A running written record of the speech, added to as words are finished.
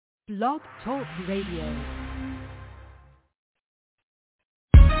Blog Talk Radio.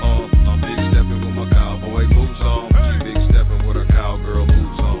 I'm big stepping with my cowboy boots on. She big stepping with her cowgirl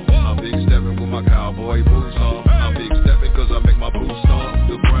boots on. I'm big stepping with my cowboy boots on. I'm big stepping cause I make my boots stomp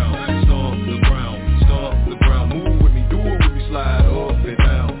the ground, stomp the ground, stomp the ground. Move with me, do it with me, slide up and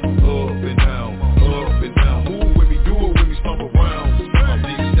down, up and down, up and down. Move with me, do it with me, stomp around. I'm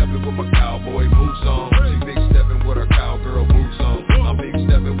big stepping with my cowboy boots on. She big stepping with her cowgirl boots on. I'm big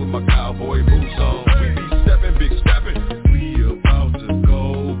stepping with my cowboy boots on. We be stepping, big stepping. We about to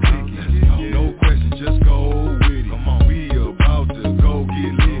go kick it. No question, just go with it. Come on, we about to go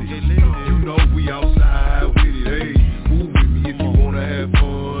get lit. You know we outside with it. Hey, move with me if you wanna have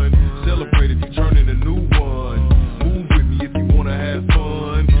fun. Celebrate if you turning a new one. Move with me if you wanna have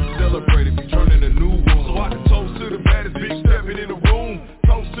fun. Celebrate if you turning a new one. So I can toast to the baddest big stepping in the room.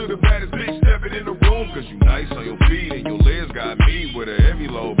 Toast to the baddest big stepping in the room. Cause you nice on your feet and your legs got me with a heavy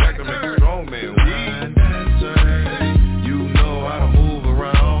load. Back to make a strong man. Line dancer, you know how to move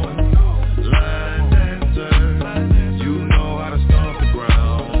around. Line dancer, you know how to stomp the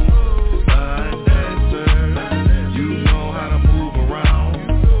ground. Line dancer, you know how to move around.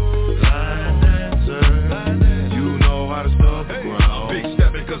 Line dancer, you know how to stomp the ground. Big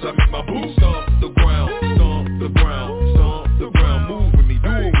stepping cause I make my boots stomp the ground, stomp the ground, stomp the ground. Move with me,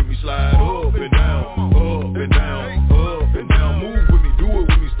 do it with me, slide up and down, up and down, up and down. Move with me, do it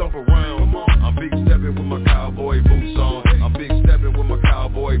with me, stomp around. I'm big stepping with my cowboy boots on. I'm big stepping with my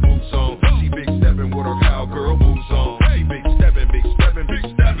cowboy boots on. She big stepping with her cowgirl boots on. She big stepping, big stepping, big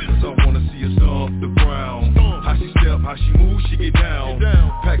stepping. Cause I wanna see her stomp the ground. How she step, how she move, she get down.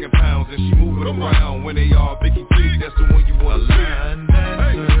 Packing pounds and she moving around. When they all big and big, that's the one you wanna line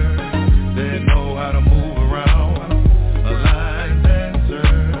dancer. They know how to move around. A line dancer.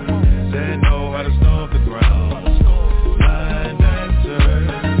 They know how to stomp the ground. Line dancer.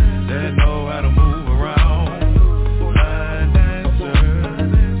 They know how to move around. Line dancer.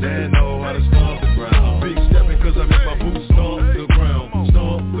 They know how to stomp the ground. Big stepping cause I make my boots stomp the ground.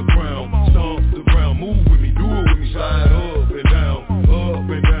 Stomp the ground, stomp the ground. Move with me, do it with me, slide up and down, up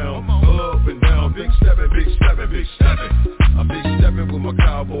and down, up and down. Big stepping, big stepping, big stepping. I'm big stepping with my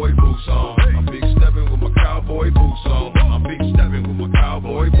cowboy boots on. I'm big stepping with my cowboy boots on. I'm big stepping with my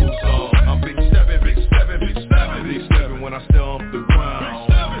cowboy boots on. I'm big stepping, big stepping, big stepping, big stepping when I stomp the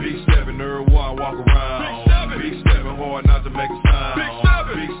ground. Big stepping everywhere I walk around. Big stepping hard not to make a sound.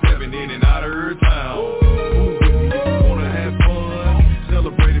 Big stepping in and out of her town. Move with me if you wanna have fun.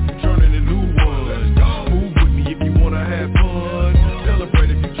 Celebrate if you turning a new one. Move with me if you wanna have fun. Celebrate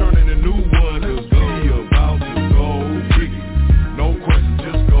if you turning a new one. Cause we about to go kick it. No question,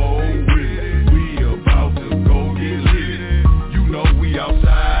 just go with it. We about to go get lit. You know we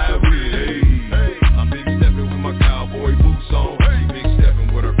outside with it. Hey, I'm big stepping with my cowboy boots on. She big stepping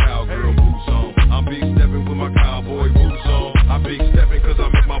with her cowgirl boots on. I'm big stepping with my cowboy boots on. I'm big stepping cause I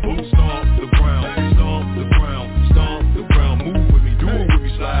make my boots stomp the ground, stomp the ground, stomp the ground. Move with me, do it with me,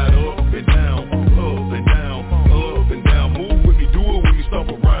 slide up and down, up and down, up and down. Move with me, do it with me, stomp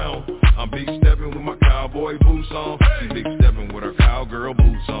around. I'm big stepping with my cowboy boots on. She big stepping with her cowgirl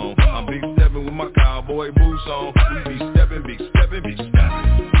boots on. I'm big stepping with my cowboy boots on. We be stepping, big stepping, big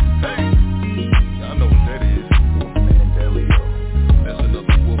stepping. Hey, y'all know what that is. Wolfman Delio. That's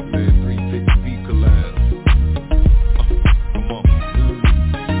another Wolfman 350 beat collab. Come on, move with me,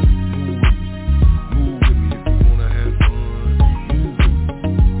 move with me if you wanna have fun. Move with me,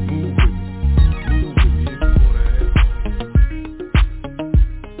 move with me, move with me if you wanna have fun.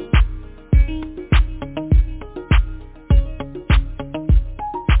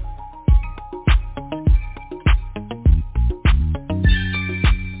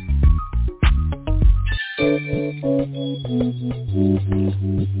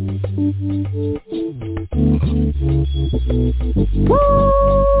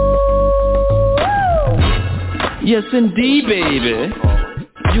 Yes, indeed, baby.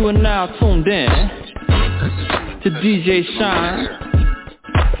 You are now tuned in to DJ Shine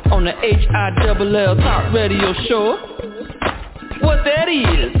on the HILL Top Radio Show. What that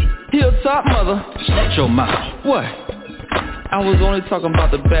is? Hilltop, mother. Shut your mouth. What? I was only talking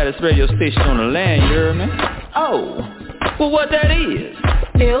about the baddest radio station on the land, you heard me? Oh, well, what that is?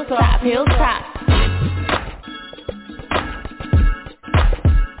 Hilltop, Hilltop.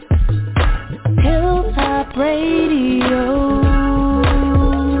 Hilltop Radio.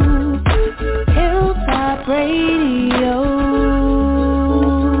 Hilltop Radio.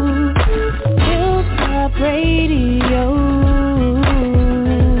 Hilltop Radio.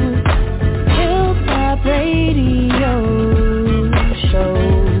 Hilltop Radio Show.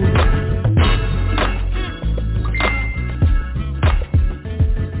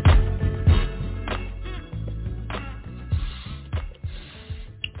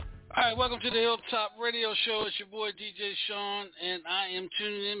 right, welcome to the Hilltop Radio Show. It's your boy DJ Sean, and I am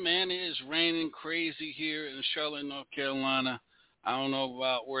tuning in. Man, it is raining crazy here in Charlotte, North Carolina. I don't know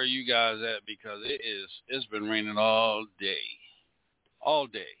about where you guys at because it's been raining all day.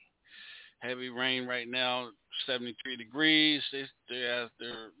 Heavy rain right now, 73 degrees. They're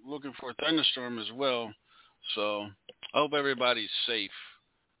looking for a thunderstorm as well. So I hope everybody's safe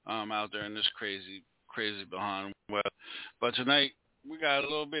out there in this crazy behind weather. But tonight we got a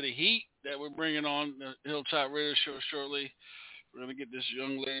little bit of heat that we're bringing on the Hilltop Radio Show shortly. We're going to get this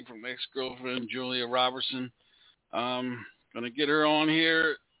young lady from ex-girlfriend, Julia Robertson. Going to get her on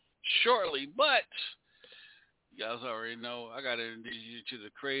here shortly, but you guys already know I got to introduce you to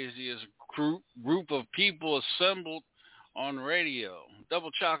the craziest group of people assembled on radio. Double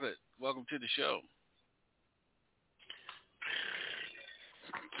Chocolate, welcome to the show.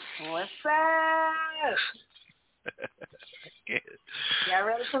 What's up? Y'all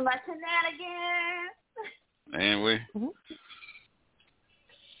ready for my shenanigans? And we?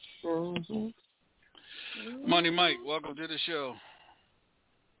 Money Mike, welcome to the show.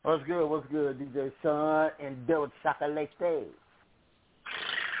 What's good, DJ Sean and Double Chocolate.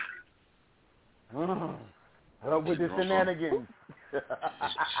 Up with the shenanigans.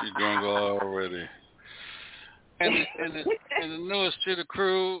 She's drunk already. And the newest to the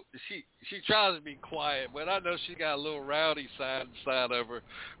crew, she tries to be quiet, but I know she got a little rowdy side inside of her.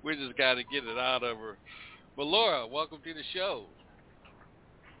 We just got to get it out of her. But Laura, welcome to the show.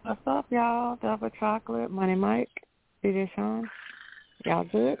 What's up, y'all? Double Chocolate, Money Mike, DJ Sean. Y'all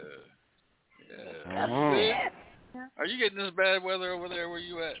good? Yeah. Are you getting this bad weather over there where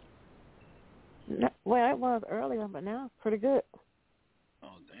you at? No, well, it was earlier, but now it's pretty good.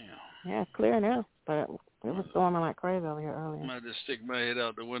 Oh, damn. Yeah, it's clear now, but it was storming like crazy over here earlier. I might just stick my head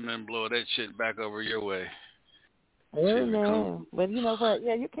out the window and blow that shit back over your way. Oh, no. But you know what?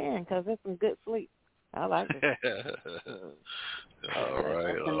 Yeah, you can, because it's some good sleep. I like it. All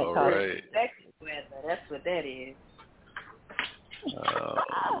right. That's what that is.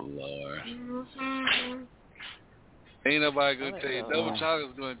 Oh, Lord. Mm-hmm. Ain't nobody going to tell you. Double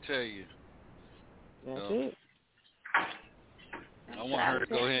Chocolate's going to tell you. That's it. I want her to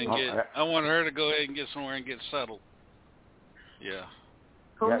go ahead and get somewhere and get settled. Yeah.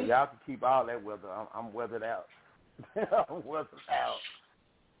 Y'all can keep all that weather. I'm weathered out. I'm weathered out.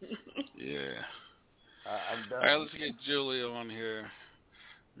 Yeah. I'm done. All right, let's get Julia on here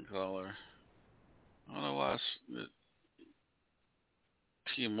and call her. I don't know why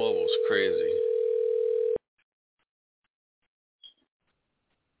T-Mobile's crazy.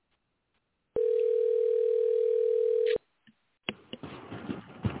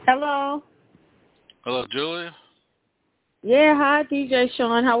 Hello. Hello, Julia? Yeah, hi, DJ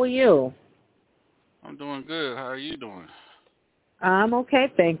Sean. How are you? I'm doing good. How are you doing? I'm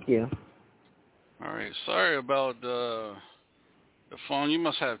okay, thank you. All right. Sorry about the phone. You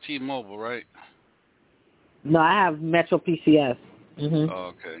must have T-Mobile, right? No, I have Metro PCS. Mm-hmm.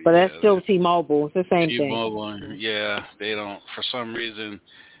 Oh, okay. But that's still T-Mobile. It's the same thing. T-Mobile, yeah. They don't, for some reason,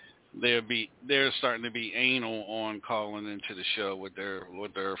 they're starting to be anal on calling into the show with their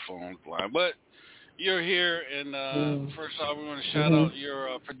phone line. But you're here, and first off, we want to shout out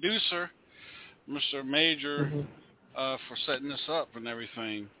your producer, Mr. Major, for setting this up and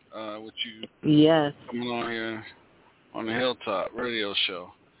everything with you coming on here on the Hilltop Radio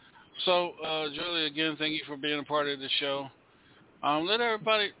Show. So, Julia, again, thank you for being a part of the show. Let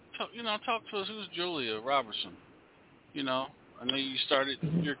everybody talk to us. Who's Julia Robertson? I know you started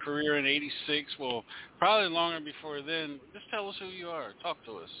your career in '86. Well, probably longer before then. Just tell us who you are. Talk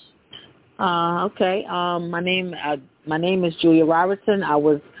to us. Okay. My name is Julia Robertson.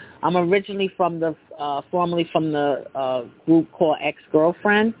 I'm originally formerly from the group called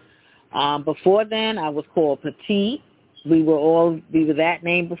Ex-Girlfriend. Before then, I was called Petite. We were that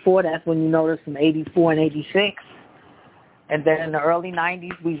name before. That's when you noticed from '84 and '86. And then in the early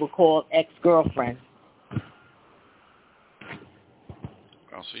 '90s, we were called Ex-Girlfriend.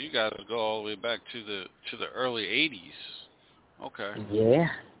 Oh, so you got to go all the way back to the early '80s. Okay. Yeah.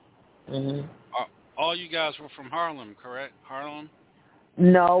 Mhm. All you guys were from Harlem, correct? Harlem?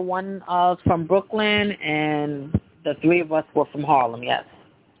 No, one from Brooklyn, and the three of us were from Harlem. Yes.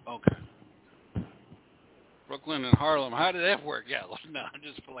 Okay. Brooklyn and Harlem. How did that work out? No, I'm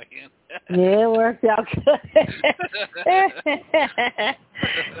just playing. Yeah, it worked out good.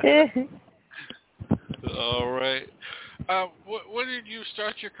 All right. When did you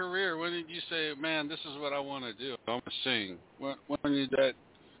start your career? When did you say, man, this is what I want to do? I want to sing. When did that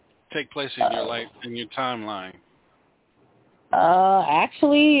take place in your life, in your timeline?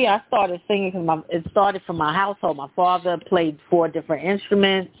 Actually, I started singing because it started from my household. My father played 4 different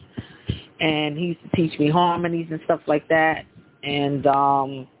instruments. and he used to teach me harmonies and stuff like that. And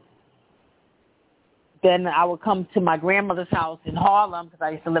then I would come to my grandmother's house in Harlem because I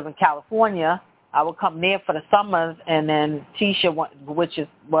used to live in California. I would come there for the summers, and then Tisha, was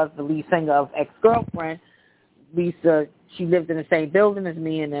the lead singer of Ex-Girlfriend, she lived in the same building as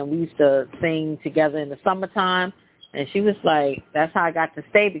me, and then we used to sing together in the summertime. And she was like, that's how I got to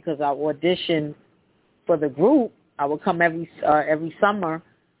stay, because I auditioned for the group. I would come every summer,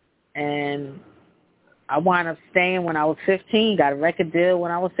 and I wound up staying when I was 15, got a record deal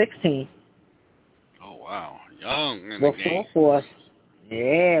when I was 16. Oh, wow. Young in Well, the game. Full Force.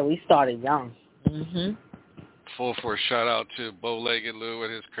 Yeah, we started young. Full Force, shout out to Bow-Legged Lou with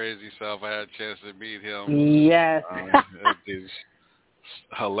his crazy self. I had a chance to meet him. Yes. He's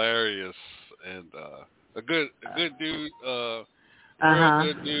hilarious and a good dude. Real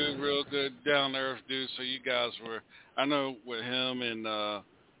good dude, real good down to earth dude. So you guys were, I know with him and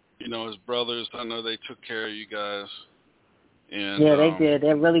his brothers, I know they took care of you guys. And yeah, they did.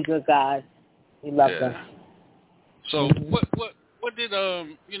 They're really good guys. We love them. So what did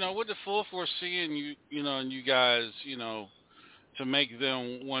what did Full Force see in you, and you guys, to make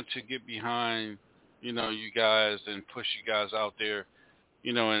them want to get behind, you guys and push you guys out there,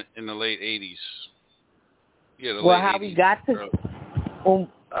 in the late 80s? Yeah, the late how 80s. We got to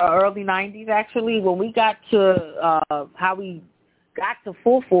early 90s, actually. When we got to how we got to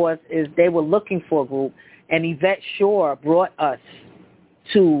Full Force is they were looking for a group, and Yvette Shore brought us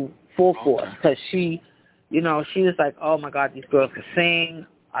to Full Force because she was like, oh my God, these girls can sing.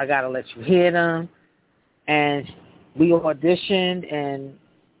 I got to let you hear them. And we auditioned, and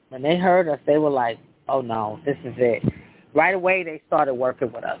when they heard us, they were like, oh no, this is it. Right away, they started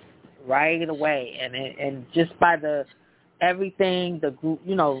working with us. Right away. And just by everything, the group,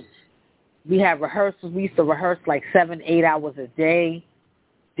 we had rehearsals. We used to rehearse like 7-8 hours a day,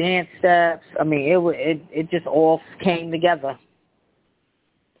 dance steps. I mean, it just all came together.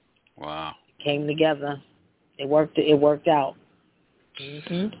 Wow. Came together. It worked out.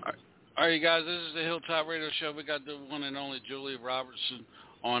 All right, you guys, this is the Hilltop Radio Show. We got the one and only Julia Robertson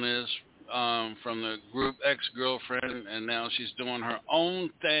on this from the group Ex-Girlfriend, and now she's doing her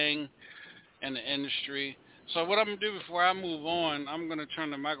own thing in the industry. So what I'm going to do before I move on, I'm going to turn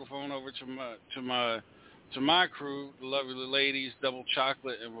the microphone over to my crew, the lovely ladies, Double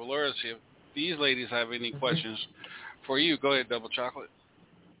Chocolate and Valores. If these ladies have any questions for you, go ahead, Double Chocolate.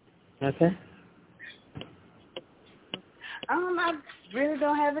 Okay. I really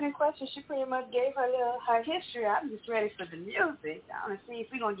don't have any questions. She pretty much gave her history. I'm just ready for the music. I want to see if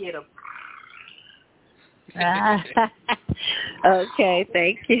we're going to get a... Okay,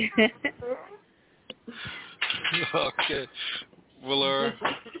 thank you. Okay. Valora,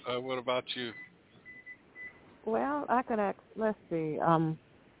 what about you? Well, I could ask, let's see,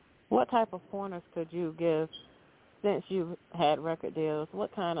 what type of pointers could you give since you had record deals?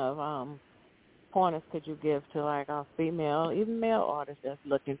 What kind of pointers could you give to like a female, even male artists that's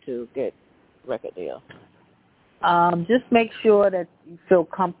looking to get record deals? Just make sure that you feel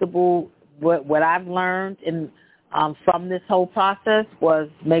comfortable. What I've learned from this whole process was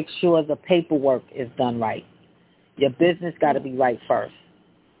make sure the paperwork is done right. Your business got to be right first.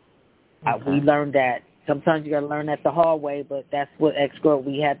 Okay. We learned that. Sometimes you got to learn that the hard way, but that's what Ex-Girl,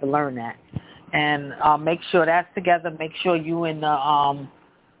 we had to learn that. And make sure that's together. Make sure you and the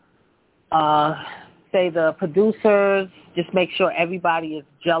the producers, just make sure everybody is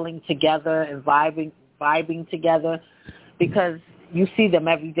gelling together and vibing together, because you see them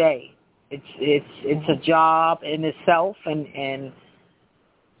every day. It's a job in itself, and and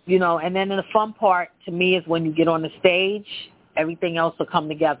then the fun part to me is when you get on the stage, everything else will come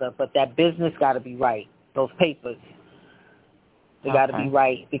together. But that business got to be right. Those papers, they got to be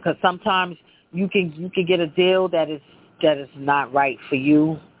right, because sometimes you can get a deal that is not right for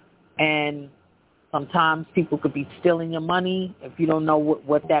you. And sometimes people could be stealing your money if you don't know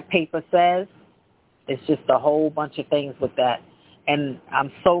what that paper says. It's just a whole bunch of things with that. And I'm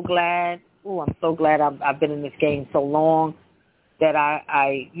so glad I've been in this game so long that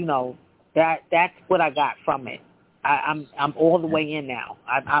that's what I got from it. I'm all the way in now.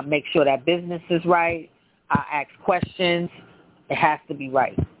 I make sure that business is right. I ask questions. It has to be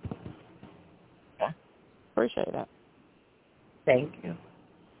right. Okay. Appreciate that. Thank you.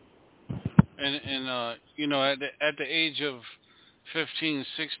 And at the age of 15,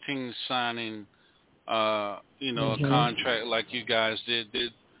 16, signing a contract like you guys did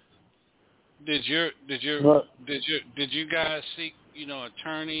you guys seek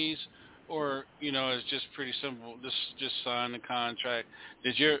attorneys, or it's just pretty simple, just sign the contract?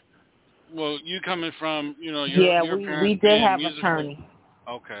 You coming from your we did have musical, attorney.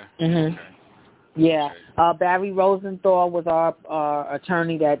 Okay. Mhm. Okay. Yeah. Okay. Barry Rosenthal was our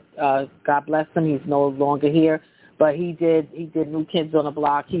attorney that God bless him, he's no longer here, but he did New Kids on the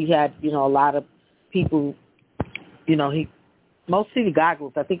Block. He had, a lot of people, he mostly the guy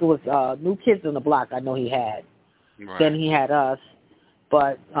groups. I think it was New Kids on the Block I know he had. Right. Then he had us.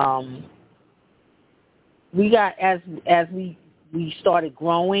 But we got as we started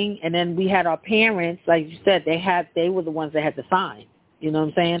growing, and then we had our parents, like you said, they were the ones that had to sign. You know what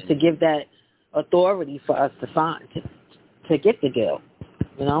I'm saying? Mm-hmm. To give that authority for us to sign to get the deal.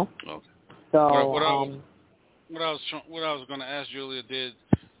 Okay. So what I was going to ask Julia, did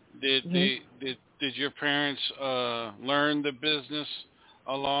your parents learn the business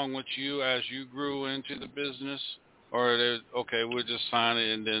along with you as you grew into the business, or we'll just sign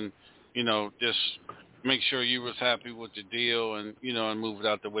it and then just make sure you was happy with the deal and and move it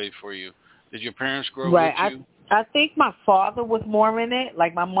out the way for you? Did your parents grow with you? I think my father was more in it.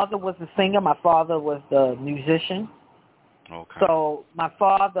 Like, my mother was the singer, my father was the musician. Okay. So my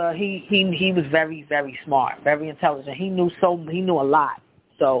father, he was very, very smart, very intelligent. He knew a lot.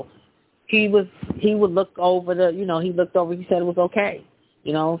 So he would look over he said it was okay.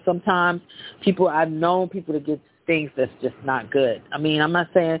 Sometimes I've known people to get things that's just not good. I mean, I'm not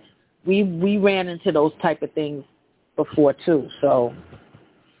saying we ran into those type of things before too. So,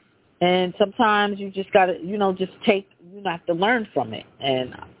 and sometimes you just gotta, just take, you have to learn from it.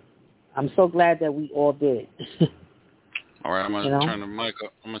 And I'm so glad that we all did. All right, I'm gonna turn the mic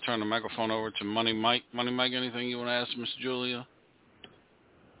up. I'm gonna turn the microphone over to Money Mike. Money Mike, anything you want to ask Miss Julia?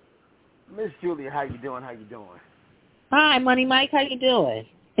 Miss Julia, how you doing? Hi, Money Mike. How you doing?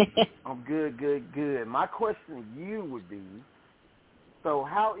 I'm good. My question to you would be, so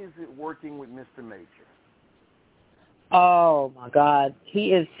how is it working with Mr. Major? Oh my God,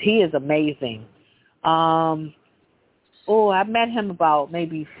 he is amazing. I met him about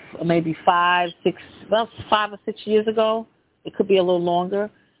maybe 5 or 6 years ago. It could be a little longer.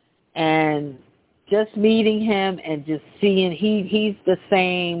 And just meeting him and just seeing he's the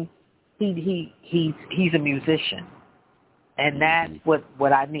same. He's a musician, and that's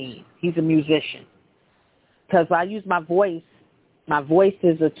what I need. He's a musician, because I use my voice. My voice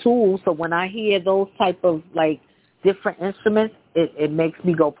is a tool. So when I hear those type of different instruments, it makes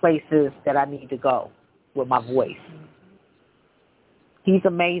me go places that I need to go with my voice. He's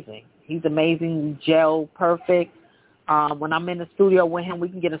amazing. We gel perfect. When I'm in the studio with him, we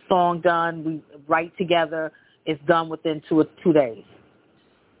can get a song done. We write together. It's done within 2 days.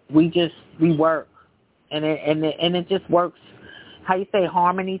 We work, and it just works. How you say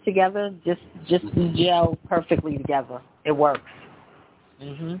harmony together? Just we gel perfectly together. It works.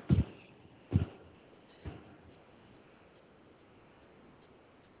 Mhm.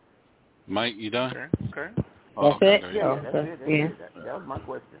 Mike, you done? Okay. That's it. Yeah, that's it. That was my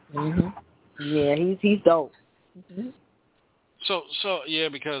question. Mhm. Yeah, he's dope. Mhm. So yeah,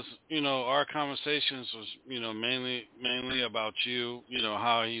 because our conversations was mainly about you,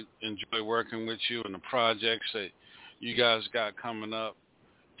 how you enjoy working with you and the projects that you guys got coming up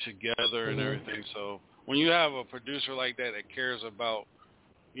together and everything. So when you have a producer like that cares about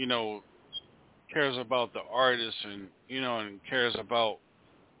the artist and and cares about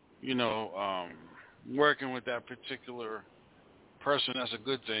working with that particular person, that's a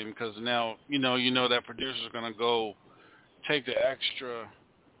good thing, because now that producer is going to go take the extra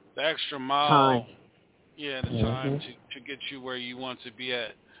mile, time. The time to get you where you want to be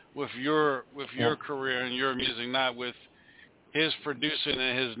at with your career and your music, not with his producing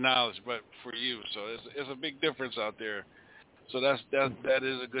and his knowledge, but for you. So it's a big difference out there. So that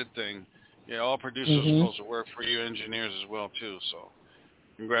is a good thing. Yeah, all producers are supposed to work for you, engineers as well too. So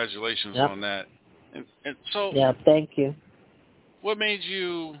congratulations on that. And so thank you. What made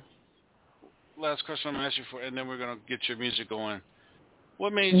you? Last question I'm gonna ask you for, and then we're gonna get your music going.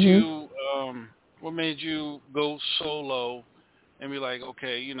 What made you? What made you go solo and be like,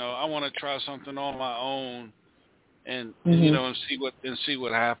 okay, I want to try something on my own, and and see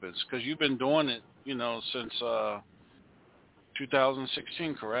what happens? Because you've been doing it, since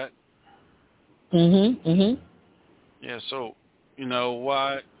 2016, correct? Yeah. So,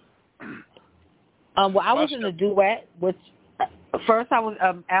 why? Well, I was in a duet, which first I was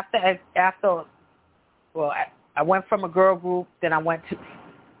after. Well, I went from a girl group, then I went to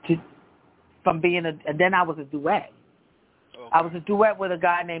from being and then I was a duet. Okay. I was a duet with a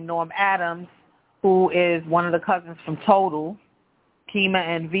guy named Norm Adams, who is one of the cousins from Total, Kima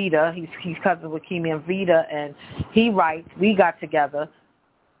and Vita. He's cousins with Kima and Vita, and we got together.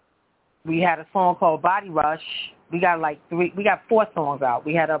 We had a song called Body Rush. We got 4 songs out.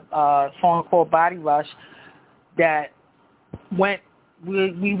 We had a song called Body Rush that went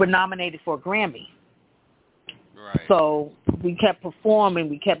we were nominated for a Grammy. Right. So we kept performing,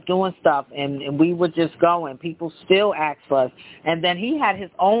 we kept doing stuff, and we were just going. People still asked for us. And then he had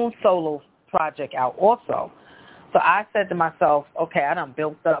his own solo project out also. So I said to myself, okay, I done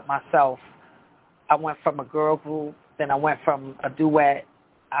built up myself. I went from a girl group, then I went from a duet.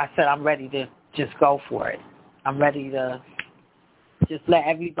 I said I'm ready to just go for it. I'm ready to just let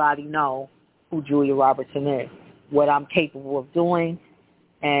everybody know who Julia Robertson is, what I'm capable of doing,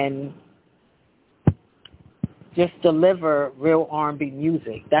 and just deliver real R&B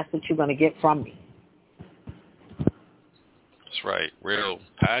music. That's what you're going to get from me. That's right. Real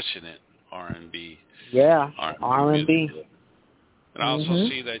passionate R&B. Yeah, R&B. And I also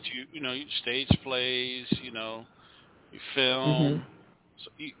see that you stage plays, you film.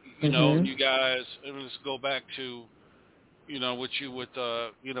 So you know, you guys. Let's go back to, with you with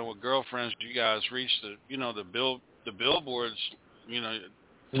with girlfriends. You guys reached the billboards.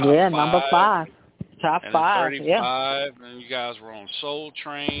 Top number 5. Top and 5, 35, yeah. And you guys were on Soul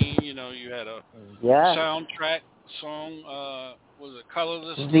Train. You had a soundtrack song. Was it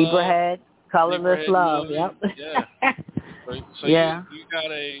Colorless Love? Zebrahead, Colorless Love. Movie. Yep. Yeah. So yeah. you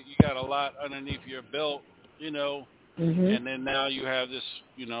got a lot underneath your belt, and then now you have this.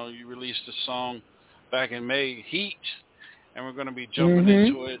 You released a song back in May, Heat, and we're going to be jumping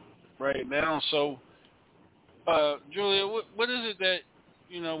into it right now. So, Julia, what is it that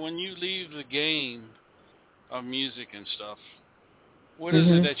when you leave the game of music and stuff, what is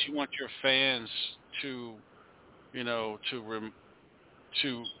it that you want your fans to,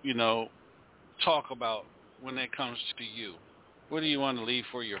 talk about when it comes to you? What do you want to leave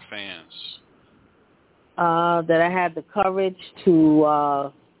for your fans? That I had the courage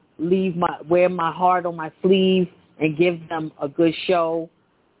to wear my heart on my sleeve and give them a good show.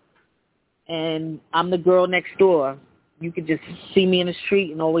 And I'm the girl next door. You could just see me in the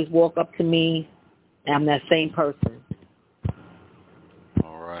street and always walk up to me, and I'm that same person.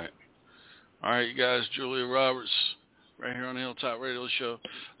 All right, you guys, Julia Roberts, right here on the Hilltop Radio Show.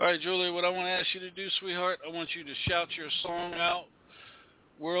 All right, Julia, what I want to ask you to do, sweetheart, I want you to shout your song out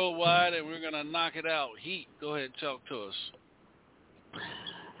worldwide, and we're going to knock it out. Heat, go ahead and talk to us.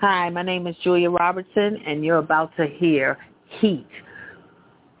 Hi, my name is Julia Robertson, and you're about to hear Heat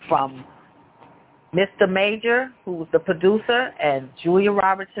from Mr. Major, who was the producer, and Julia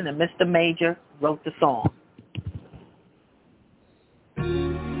Robertson and Mr. Major wrote the song.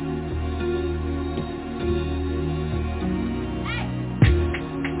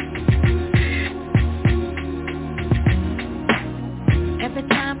 Every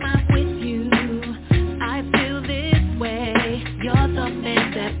time I'm with you, I feel this way. You're the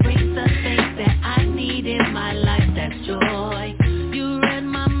man that brings the things that I need in my life. That's joy. You read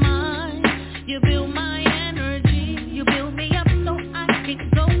my mind. You build my energy. You build me up so I can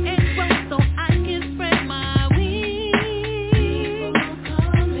go and grow, so I can spread my wings. People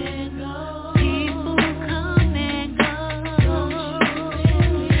come and go. People come and go.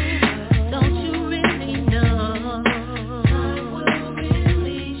 Don't you really know? Time will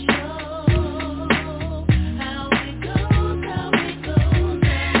really show how it goes, how it goes,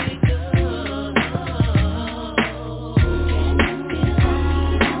 how it goes.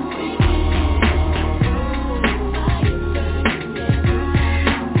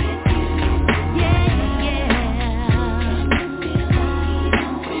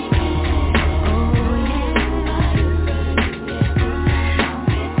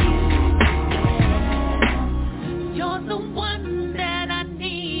 You're the one that I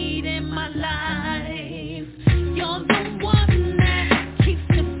need in my life. You're the one that keeps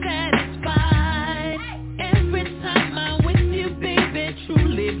me satisfied. Every time I'm with you, baby, it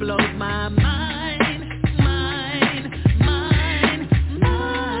truly blows my mind. Mine.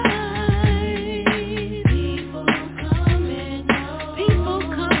 People come and go. People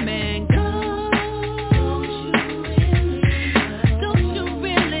come and go. Don't you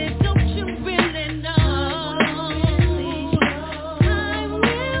really know? Time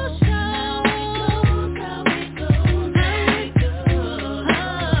will show how it goes, how it goes.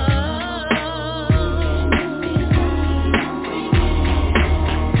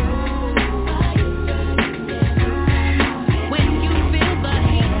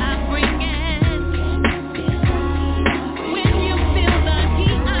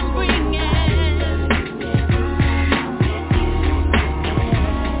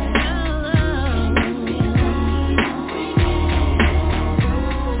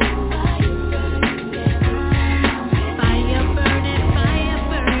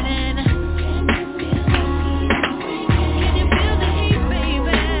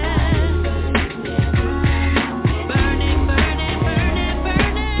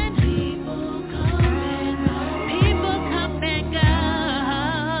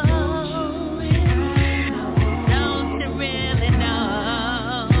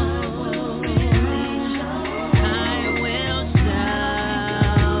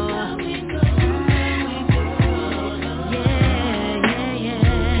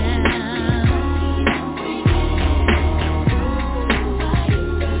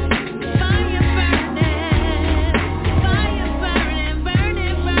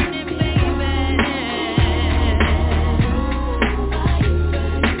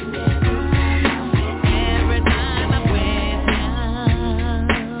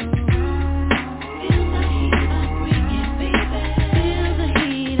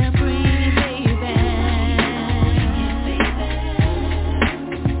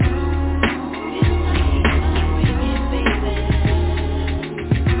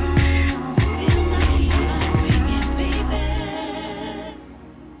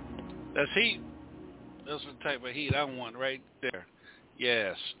 heat. That's the type of heat I want right there.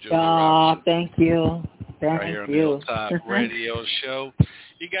 Yes, Julia Oh, Robinson. thank you. Right here on the Hilltop Radio Show.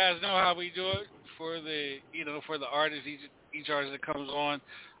 You guys know how we do it for the, for the artist, each artist that comes on.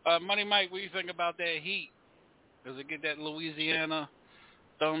 Money Mike, what do you think about that heat? Does it get that Louisiana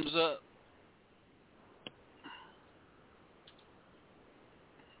thumbs up?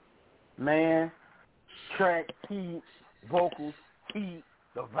 Man, track, heat, vocals, heat,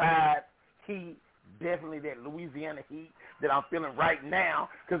 the vibe, heat, definitely that Louisiana heat that I'm feeling right now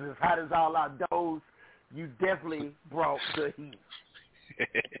because it's hot as all outdoors. You definitely brought the heat.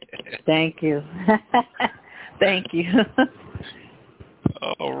 Thank you. Thank you.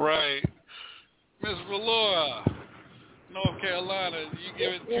 All right. Miss Valora, North Carolina, you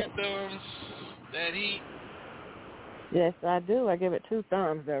give it 2 thumbs, that heat? Yes, I do. I give it 2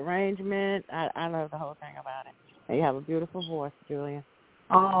 thumbs. The arrangement, I love the whole thing about it. And you have a beautiful voice, Julia.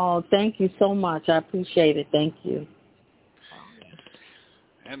 Oh, thank you so much. I appreciate it. Thank you.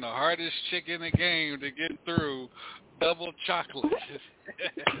 And the hardest chick in the game to get through, double chocolate.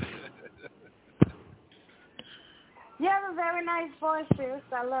 You have a very nice voice, sis.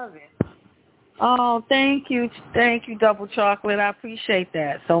 I love it. Oh, thank you. Thank you, Double Chocolate. I appreciate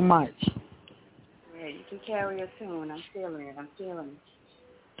that so much. Yeah, you can carry a tune. I'm feeling it.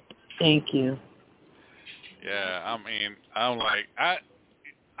 Thank you. Yeah, I mean, I've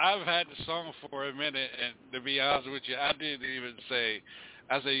had the song for a minute, and to be honest with you, I didn't even say,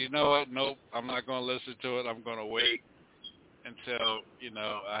 I said, you know what, nope, I'm not going to listen to it. I'm going to wait until,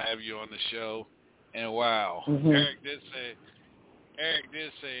 I have you on the show. And wow, Eric did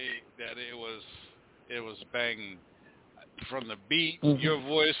say that it was banging. From the beat, your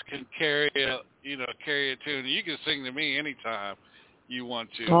voice can carry a tune. You can sing to me anytime you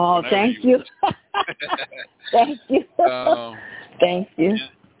want to. Oh, thank you. Thank you. Thank you.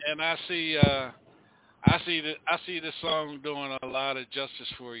 And I see the song doing a lot of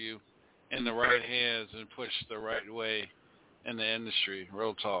justice for you in the right hands and pushed the right way in the industry.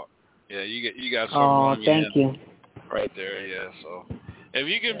 Real talk. Yeah, you got something on your thank you. Right there, yeah. So if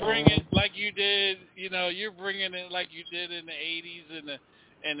you can bring it like you did, you're bringing it like you did in the 80s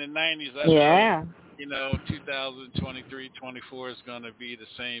and the 90s. I know, 2023, 24 is going to be the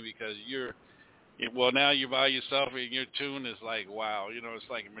same because now you're by yourself and your tune is like, wow, it's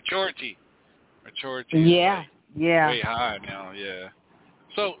like maturity. Maturity is way high now, yeah.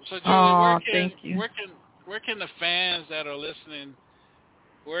 So Julie, where can the fans that are listening,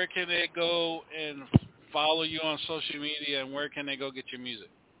 where can they go and follow you on social media, and where can they go get your music?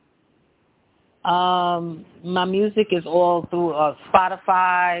 My music is all through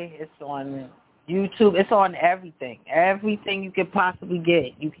Spotify. It's on YouTube. It's on everything. Everything you could possibly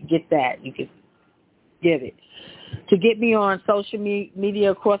get. You can get that. You can get it. To get me on social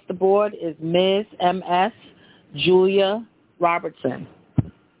media across the board is Ms. M.S. Julia Robertson.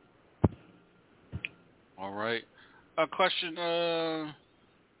 All right. A question,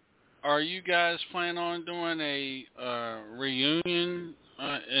 are you guys planning on doing a reunion?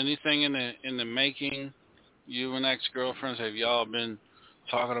 Anything in the making? You and ex-girlfriends, have y'all been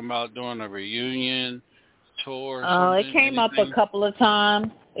talking about doing a reunion tour or something? It came up a couple of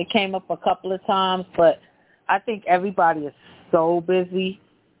times. But I think everybody is so busy.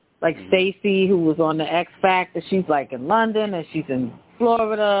 Like Stacy, who was on the X Factor, she's like in London and she's in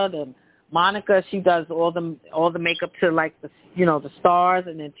Florida. Then Monica, she does all the makeup to like the stars,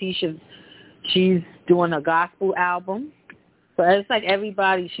 and then Tisha, she's doing a gospel album. So it's like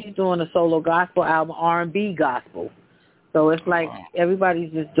everybody, she's doing a solo gospel album, R&B gospel. So it's like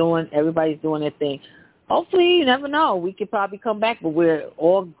everybody's doing their thing. Hopefully, you never know, we could probably come back, but we're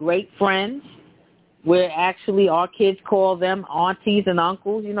all great friends. We're actually, our kids call them aunties and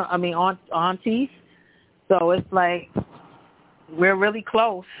uncles, aunties. So it's like, we're really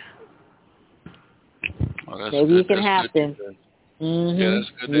close. Well, maybe it can happen. Yeah,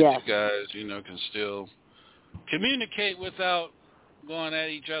 that's good that you guys, can still communicate without going at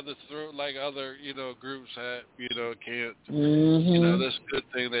each other's throat like other, groups can't. That's a good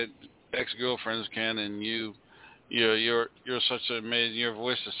thing that ex-girlfriends can, and you're such an amazing. Your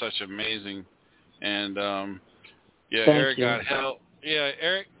voice is such amazing, and Eric got help. Yeah,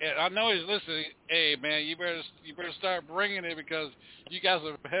 Eric, I know he's listening. Hey, man, you better start bringing it because you got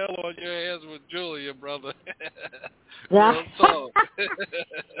some hell on your hands with Julia, brother. Real talk.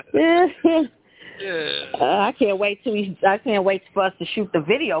 Yeah. I can't wait for us to shoot the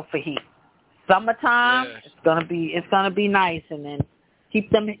video for Heat. Summertime, it's gonna be nice, and then keep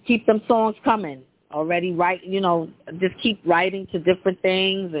them songs coming. Already just keep writing to different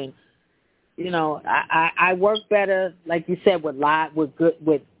things, and I work better, like you said, with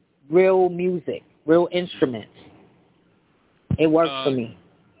real music, real instruments. It works for me.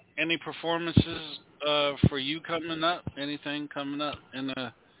 Any performances for you coming up? Anything coming up in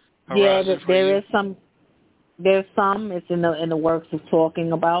the horizon there is some. There's some. It's in the works of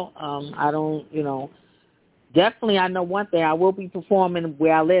talking about. I don't, definitely I know one thing. I will be performing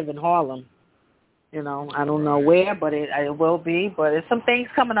where I live in Harlem. I don't know where, but it will be. But there's some things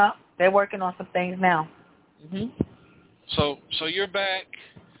coming up. They're working on some things now. Mm-hmm. So you're back.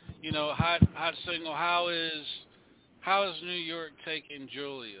 Hot single. How is New York taking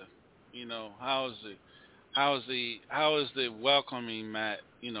Julia? How is the welcoming mat?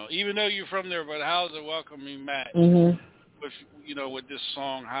 Even though you're from there, but how is the welcoming mat with this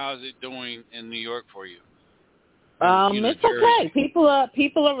song? How is it doing in New York for you? It's okay. People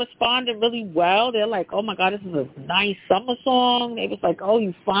are responding really well. They're like, oh my God, this is a nice summer song. They was like, oh,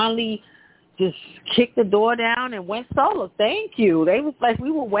 you finally just kicked the door down and went solo. Thank you. They was like,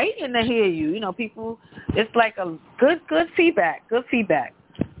 we were waiting to hear you. People, it's like a good feedback. Good feedback.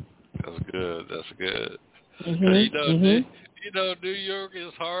 That's good. Mm-hmm. New York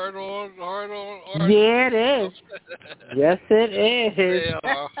is hard on artists. Yeah, it is. Yes, it is. They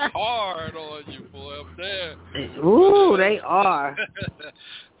are hard on you, boy, up there. Ooh, they are.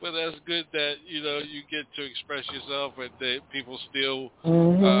 But that's good that, you get to express yourself and that people still,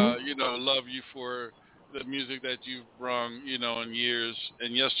 love you for the music that you've brung, in years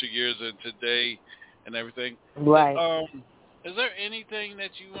and yesteryears and today and everything. Right. Is there anything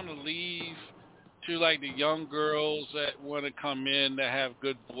that you want to leave to like the young girls that want to come in that have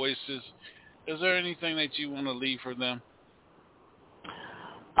good voices? Is there anything that you want to leave for them?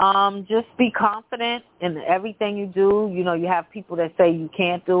 Just be confident in everything you do. You have people that say you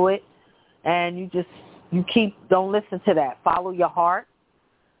can't do it, and don't listen to that. Follow your heart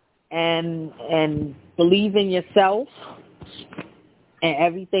and believe in yourself, and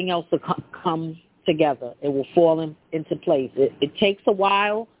everything else will come together. It will fall into place. It takes a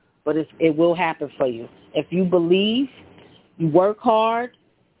while, but it will happen for you. If you believe, you work hard,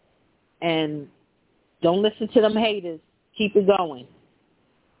 and don't listen to them haters. Keep it going.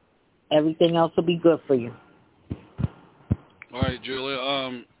 Everything else will be good for you. All right,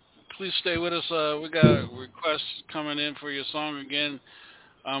 Julia. Please stay with us. We got requests coming in for your song again.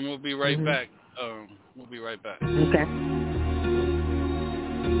 We'll be right back. Okay.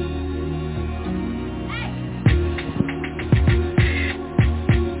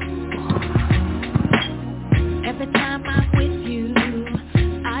 Every time I'm with you,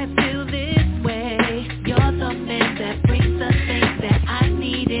 I feel this way. You're the man that brings the things that I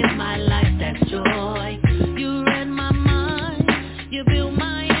need in my life. That's joy. You read my mind. You build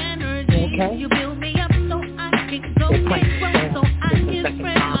my energy. Okay. You build me up so I can go and grow, so I can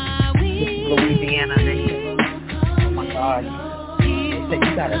spread my wings. Louisiana, oh my God. They said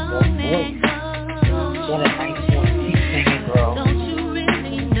you got a good voice. What a nice voice. Keep singing, girl.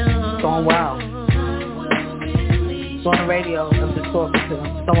 It's going well. It's on the radio. I'm just talking to them.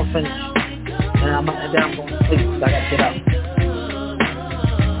 Someone finished. And then I'm going to sleep. So I got to get up.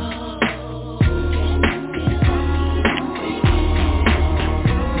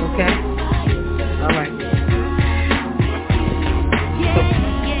 Okay? All right.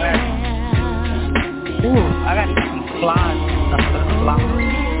 Ooh, I got to get these flies.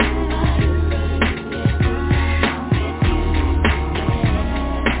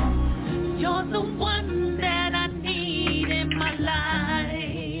 You're the one that I need in my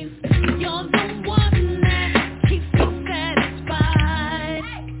life. You're the one that keeps me satisfied.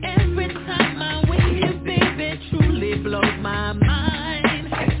 Every time I'm with you, baby, it truly blows my mind.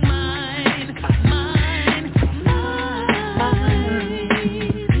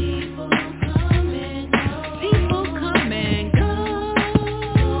 People come and go.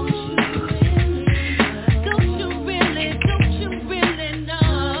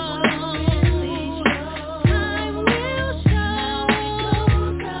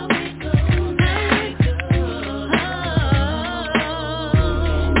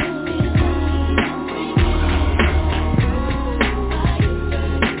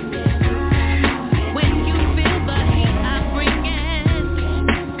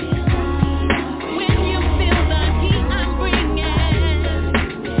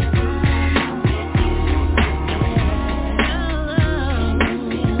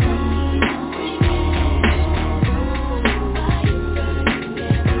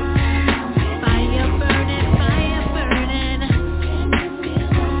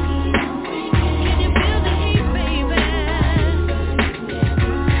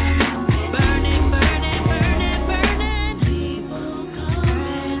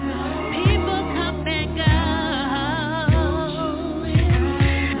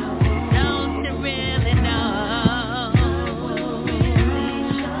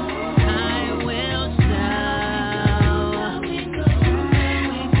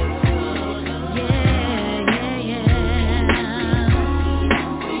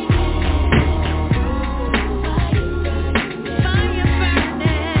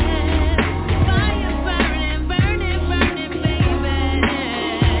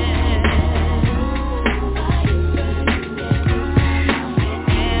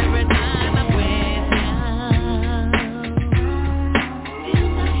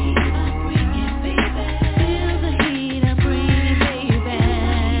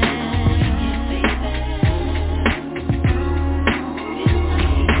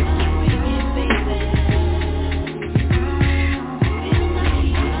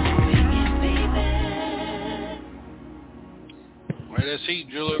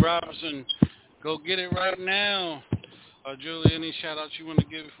 Robinson. Go get it right now. Julie, any shout-outs you want to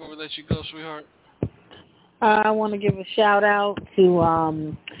give before we let you go, sweetheart? I want to give a shout-out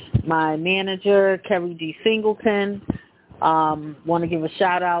to my manager, Kerry D. Singleton. Want to give a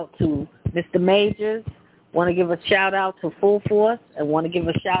shout-out to Mr. Majors. Want to give a shout-out to Full Force. And want to give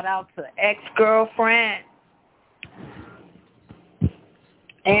a shout-out to Ex-Girlfriend.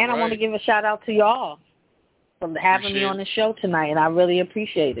 And I want to give a shout-out to y'all for having me on the show tonight, and I really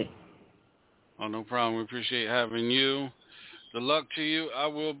appreciate it. Oh, no problem. We appreciate having you. Good luck to you. I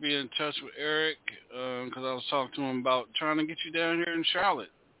will be in touch with Eric because I was talking to him about trying to get you down here in Charlotte.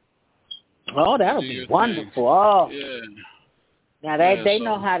 Oh, that would be wonderful. Oh. Yeah. Now, they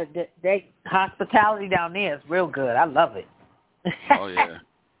know how to hospitality down there is real good. I love it. Oh, yeah.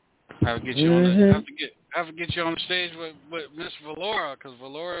 I have to get you on have to get you on the stage with Miss Valora, because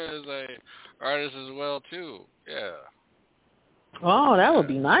Valora is a artist as well too. Yeah. Oh, that would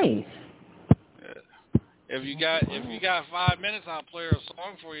be nice. Yeah. If you got 5 minutes, I'll play her a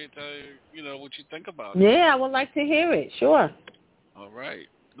song for you. Tell you what you think about it. Yeah, I would like to hear it. Sure. All right.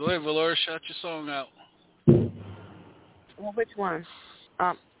 Go ahead, Valora. Shout your song out. Well, which one?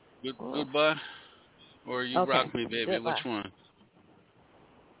 Goodbye, or You Rock Me, Baby. Goodbye. Which one?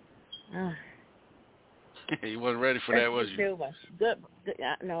 You wasn't ready for that, was you?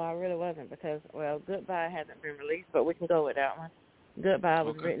 No, I really wasn't because, Goodbye hasn't been released, but we can go with that one. Goodbye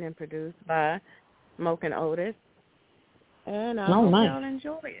was written and produced by Smoke and Otis, and I hope y'all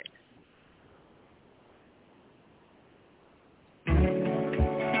enjoy it.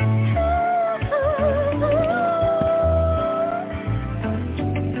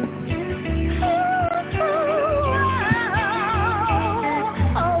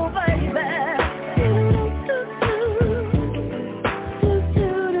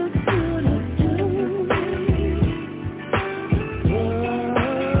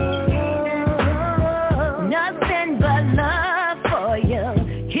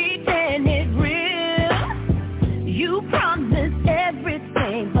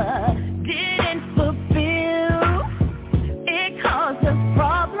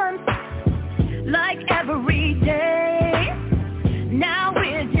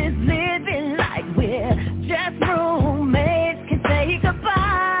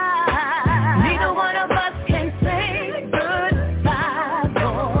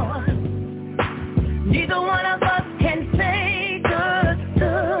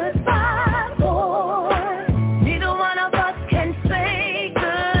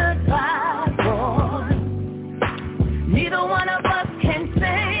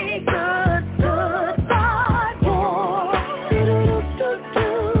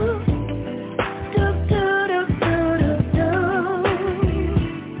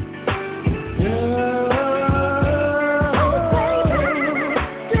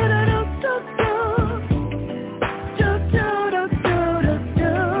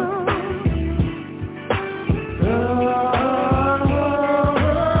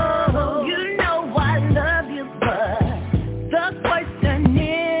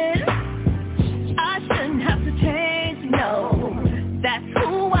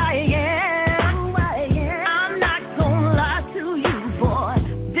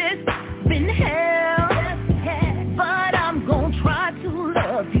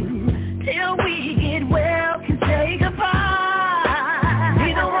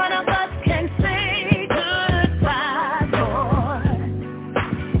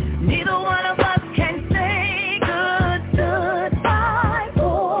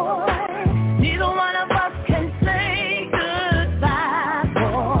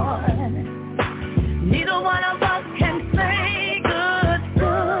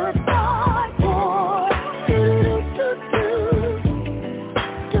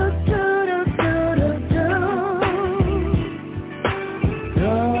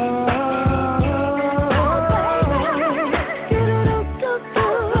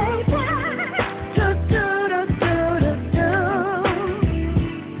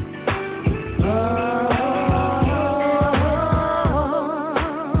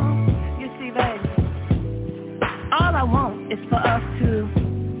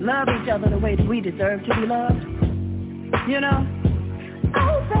 Deserve to be loved,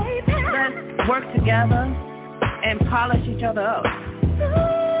 Oh, baby. Let's work together and polish each other up,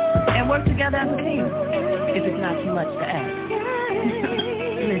 and work together as a team. If it's not too much to ask.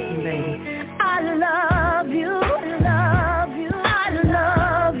 Listen, baby, I love you. I love you. I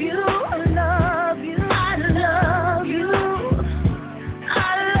love you. I love you. I love you.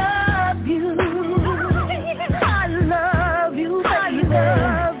 I love you. I love you. I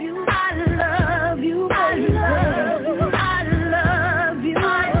love you. I love you. I love you. I love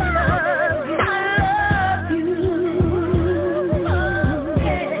you.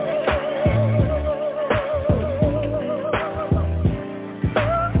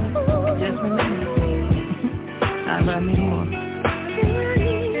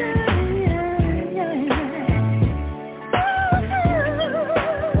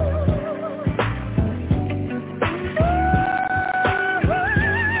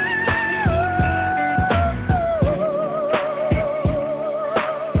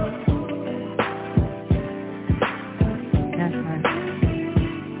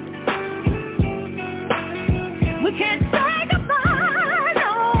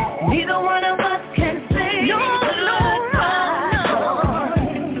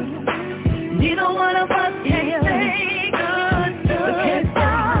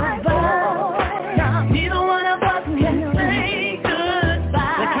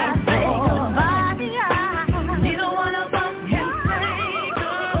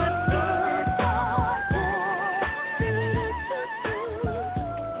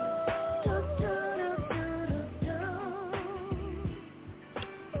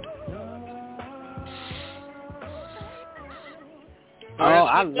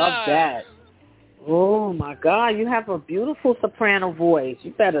 I love that. Oh, my God. You have a beautiful soprano voice.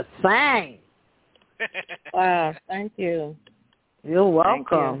 You better sing. Wow, thank you. You're welcome.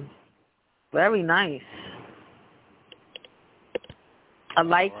 Thank you. Very nice. I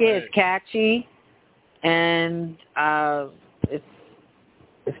like All it. right. It's catchy, and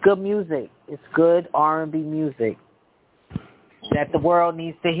it's good music. It's good R&B music that the world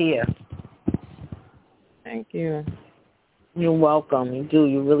needs to hear. Thank you. You're welcome. You do.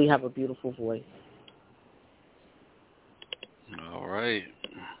 You really have a beautiful voice. All right.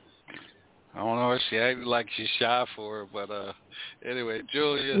 I don't know if she acted like she's shy for her, but anyway,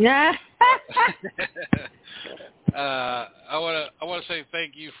 Julia. Yeah. I wanna say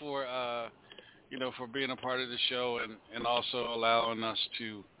thank you for for being a part of the show and also allowing us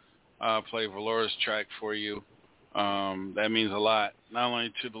to play Valora's track for you. That means a lot, not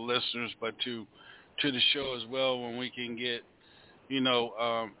only to the listeners but to the show as well. When we can get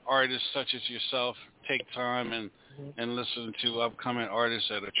artists such as yourself take time and listen to upcoming artists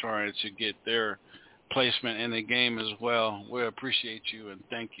that are trying to get their placement in the game as well. We appreciate you and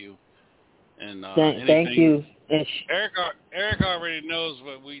thank you. And thank you. Eric already knows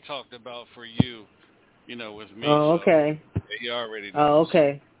what we talked about for you, with me. Oh, okay. So he already knows. Oh,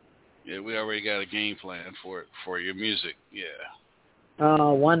 okay. Yeah, we already got a game plan for your music. Yeah.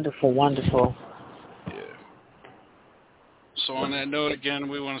 Oh, wonderful, wonderful. Yeah. So on that note, again,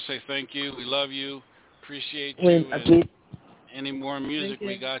 we want to say thank you. We love you. Appreciate you. And any more music,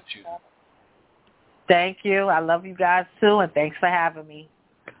 we got you. Thank you. I love you guys, too, and thanks for having me.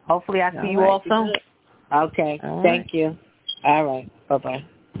 Hopefully I see you all soon. Okay. Thank you. All right. Bye-bay.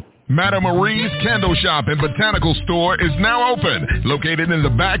 Madame Marie's Candle Shop and Botanical Store is now open. Located in the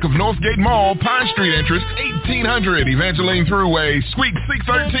back of Northgate Mall, Pine Street entrance, 1800 Evangeline Thruway, Suite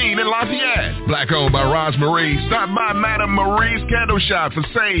 613 in Lafayette. Black owned by Roz Marie. Stop by Madame Marie's Candle Shop for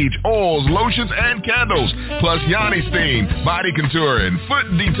sage, oils, lotions, and candles. Plus Yanni Steam, body contouring, foot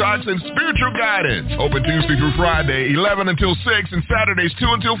detox, and spiritual guidance. Open Tuesday through Friday, 11 until 6, and Saturdays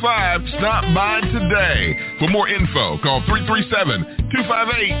 2 until 5. Stop by today. For more info, call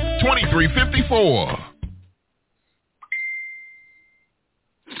 337-258-2354.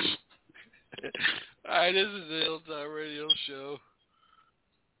 All right, this is the Hilltop Radio Show.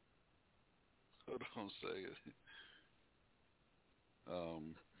 Hold on a second.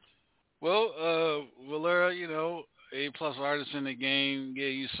 Valera, A+ artist in the game,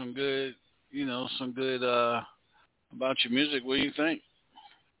 gave you some good about your music. What do you think?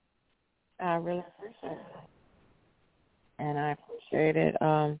 I really appreciate it. And I appreciated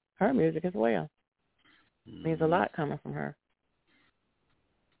her music as well. Means a lot coming from her.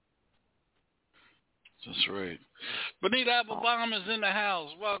 That's right. Benita Applebaum is in the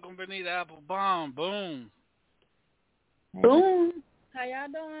house. Welcome, Benita Applebaum. Boom. Boom. How y'all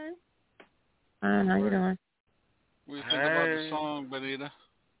doing? Fine. How you doing? What do you think about the song, Benita?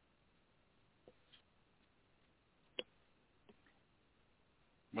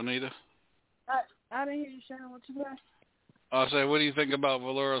 Benita? I didn't hear you, Sharon. What you got? I'll say, what do you think about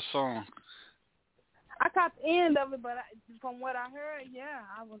Valera's song? I caught the end of it, but from what I heard, yeah,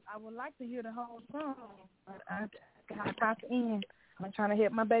 I would like to hear the whole song. But I caught the end. I'm trying to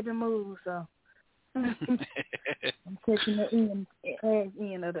help my baby move, so I'm taking the end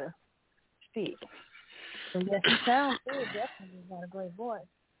of the stick. So yes, he sounds good. Definitely got a great voice.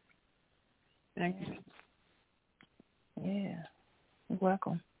 Thank you. Yeah, you're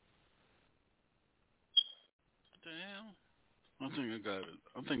welcome. Damn. I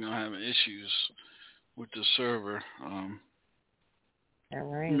think I'm having issues with the server. That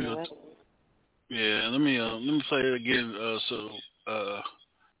rain. Let me play it again so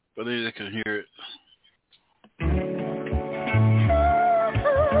Benita can hear it.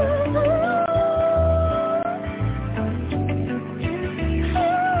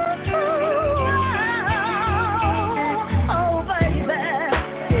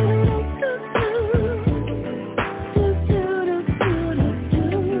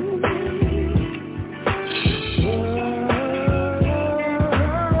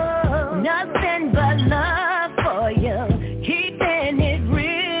 Nothing but love for you, keeping it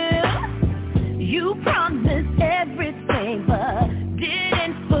real. You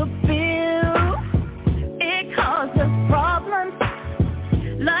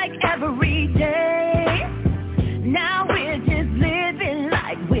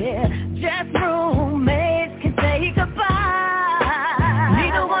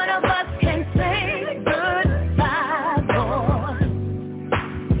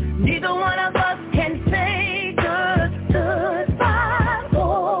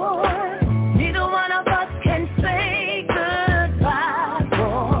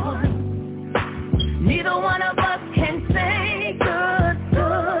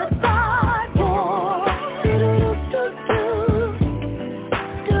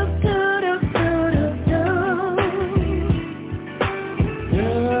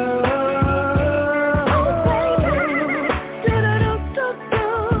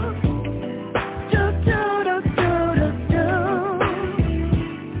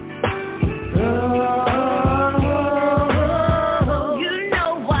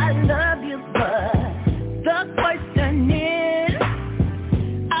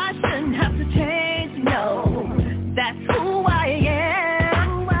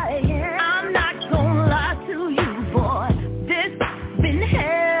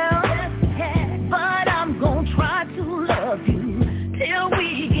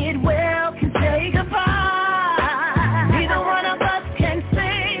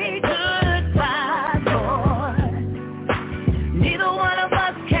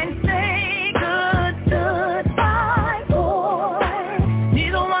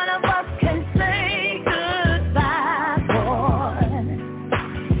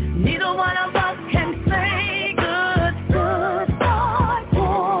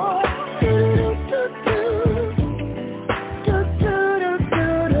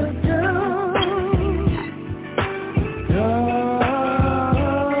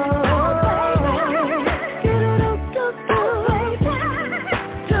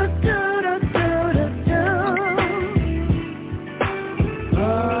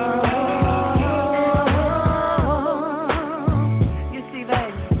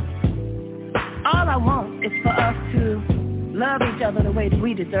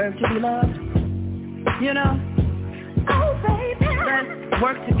we deserve to be loved. You know? Oh, baby. Let's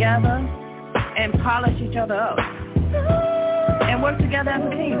work together and polish each other up. And work together as a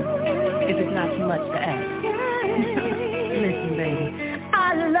team, if it's not too much to ask. Listen, baby.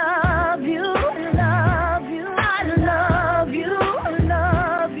 I love you, love you, I love you,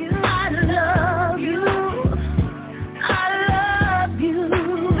 love you, I love you, I love you, I love you,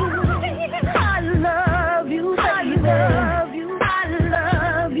 I love you, I love you, I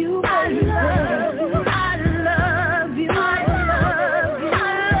love you, I love you, I love you, I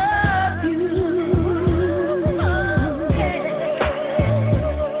love you.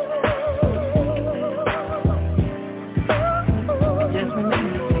 Just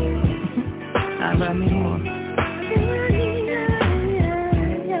remember, I love me more.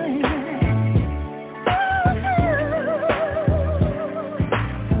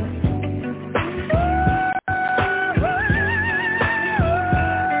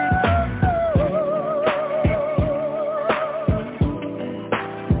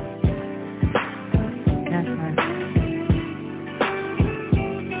 That's right.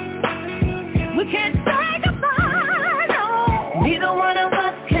 We can't say goodbye, no. Neither one of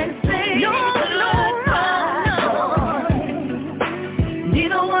us can say goodbye.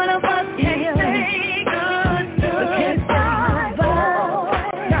 Neither one of us can say goodbye.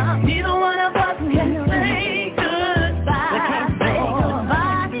 Neither one of us can say goodbye. We can't say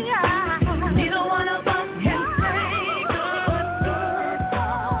goodbye. Neither one of us can say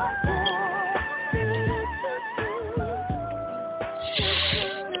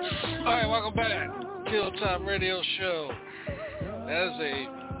All right, welcome back. Hilltop Radio Show. As you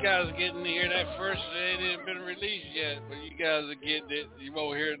guys are getting to hear that first, it ain't been released yet, but you guys are getting it. You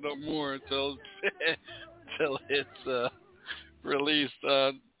won't hear it no more until it's released.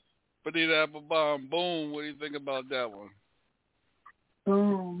 Bonita Applebaum, boom. What do you think about that one?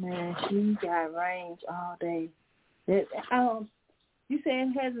 Oh man, she got range all day. You say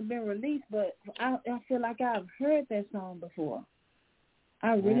it hasn't been released, but I feel like I've heard that song before.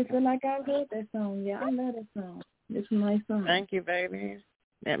 I really feel like I've heard that song. Yeah, I love that song. It's a nice song. Thank you, baby.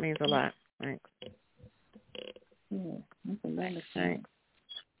 That means a lot. Thanks. Yeah, that's a lovely song.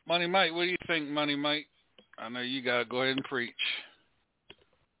 Money Mike, what do you think, Money Mike? I know you got to go ahead and preach.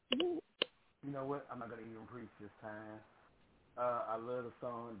 You know what? I'm not going to even preach this time. I love the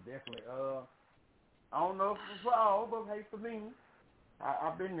song, definitely. I don't know if it's for all, but hey, for me,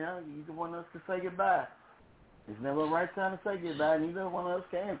 I've been there. Either one of us can say goodbye. It's never the right time to say goodbye. Neither one of us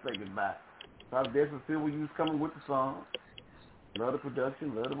can say goodbye. So I definitely feel where you was coming with the song. Love the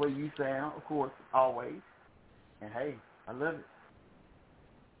production. Love the way you sound, of course, always. And hey, I love it.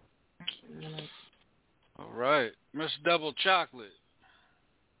 All right. Miss Double Chocolate.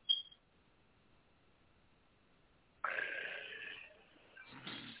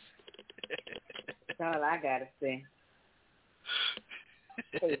 That's all I got to say.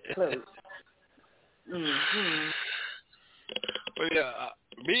 Stay close. Mm-hmm. But yeah,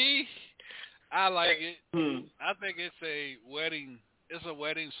 me, I like it. I think it's a wedding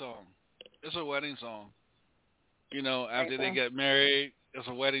song. It's a wedding song. You know, after they get married, it's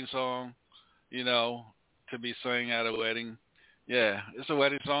a wedding song, you know, to be sang at a wedding. Yeah, it's a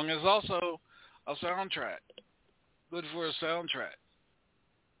wedding song. It's also a soundtrack. Good for a soundtrack.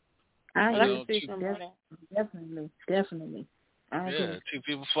 I agree. Definitely. Yeah, two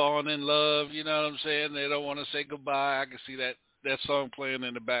people falling in love, you know what I'm saying? They don't want to say goodbye. I can see that song playing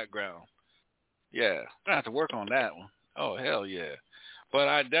in the background. Yeah, I have to work on that one. Oh, hell yeah. But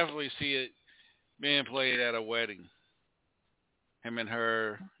I definitely see it being played at a wedding. Him and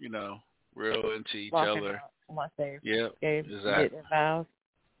her, you know, real into each other. Once they get their vows.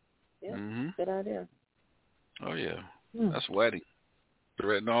 Yeah, good idea. Oh, yeah. That's wedding.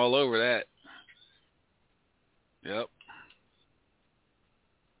 Written all over that. Yep.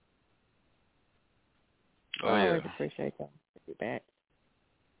 Oh, I yeah. always appreciate that. Be back.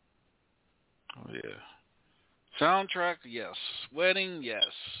 Oh, yeah. Soundtrack, yes. Wedding,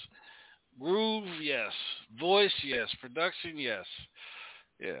 yes. Groove, yes. Voice, yes. Production, yes.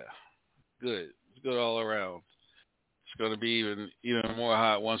 Yeah. Good. It's good all around. It's going to be even more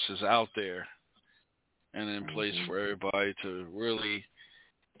hot once it's out there and in place for everybody to really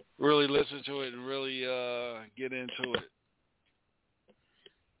listen to it and really get into it.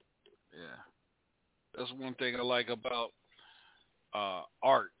 Yeah. That's one thing I like about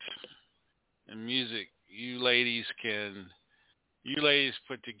art and music. You ladies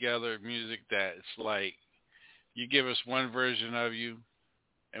put together music that it's like you give us one version of you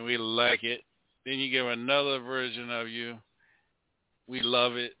and we like it. Then you give another version of you, we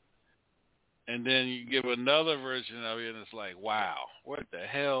love it. And then you give another version of you and it's like, wow. What the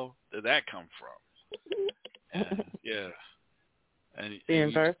hell did that come from? And, yeah. And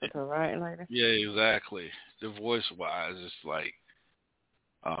being versatile, right, lady? Yeah, exactly. The voice-wise, it's like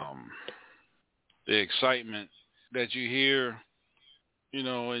the excitement that you hear, in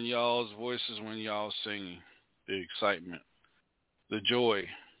y'all's voices when y'all singing, the excitement, the joy,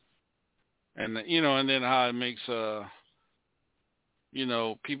 and and then how it makes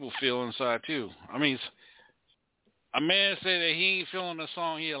people feel inside too. I mean, a man say that he ain't feeling the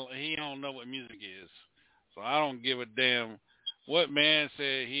song, he don't know what music is. So I don't give a damn what man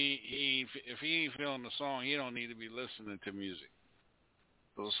said if he ain't feeling the song, he don't need to be listening to music.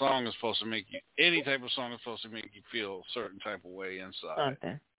 So the song is supposed to make you, any type of song is supposed to make you feel a certain type of way inside.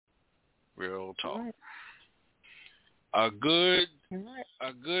 Okay. Real talk. Right. A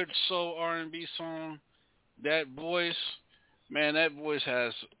good soul R&B song, that voice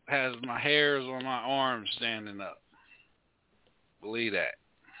has my hairs on my arms standing up. Believe that.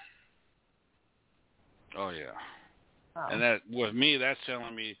 Oh yeah. Oh. And that with me, that's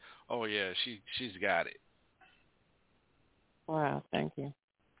telling me, oh yeah, she's got it. Wow, thank you.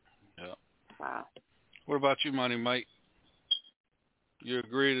 Yeah. Wow. What about you, Money Mike? You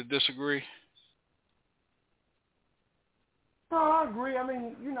agree to disagree? No, I agree. I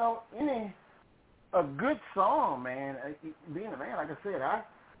mean, a good song, man. Being a man, like I said,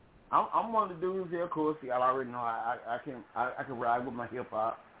 I'm one of the dudes here. Of course, y'all already know I can ride with my hip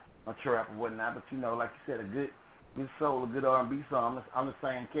hop, my trap and whatnot. But like you said, a good soul, a good R&B song. I'm the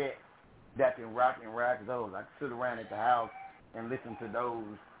same cat that can rock those. I can sit around at the house and listen to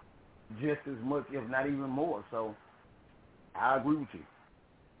those just as much, if not even more. So I agree with you.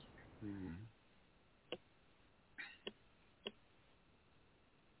 Mm-hmm.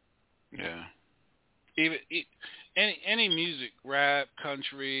 Yeah. Even any music, rap,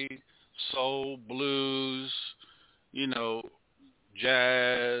 country, soul, blues,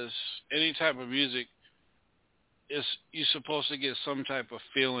 jazz, any type of music, you're supposed to get some type of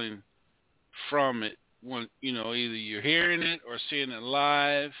feeling from it when either you're hearing it or seeing it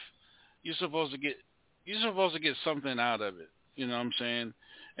live. You're supposed to get something out of it. You know what I'm saying?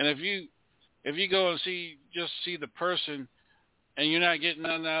 And if you go and see the person, and you're not getting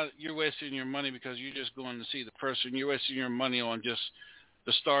nothing out, you're wasting your money because you're just going to see the person. You're wasting your money on just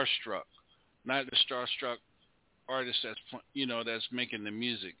the starstruck, not the starstruck artist that's making the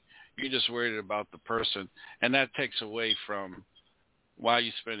music. You're just worried about the person, and that takes away from why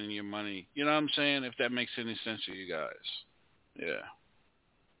you're spending your money. You know what I'm saying? If that makes any sense to you guys. Yeah.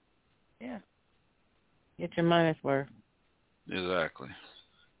 Yeah. Get your money's worth. Exactly.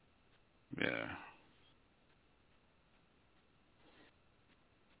 Yeah.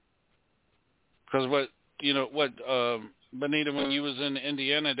 Because Benita, when you was in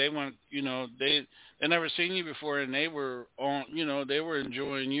Indiana, they went, they never seen you before, and they were on, they were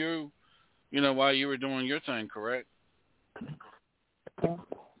enjoying you, while you were doing your thing, correct?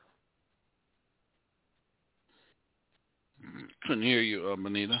 Couldn't hear you,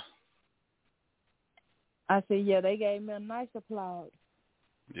 Benita. I said, yeah, they gave me a nice applause.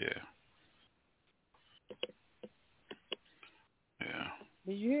 Yeah. Yeah.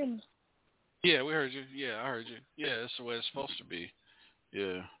 Did you hear me? Yeah, we heard you. Yeah, I heard you. Yeah, that's the way it's supposed to be.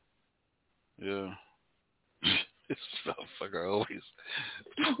 Yeah. Yeah. This motherfucker always.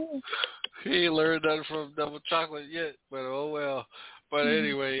 He ain't learned nothing from Double Chocolate yet, but oh well. But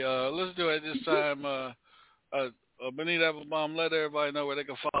anyway, let's do it this time. Benita Applebaum, let everybody know where they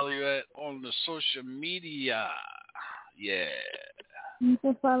can follow you at on the social media. Yeah. You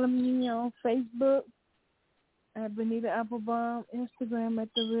can follow me on Facebook at Benita Applebaum, Instagram at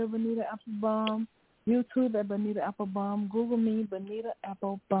The Real Benita Applebaum, YouTube at Benita Applebaum, Google me, Benita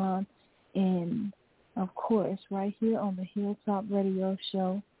Applebaum, and, of course, right here on the Hilltop Radio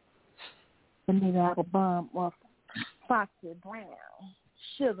Show, Benita Applebaum, or Foxy Brown,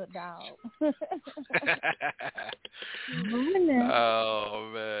 Sugar Dog. Oh,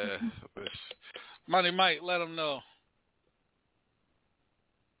 man. Money Mike, let them know.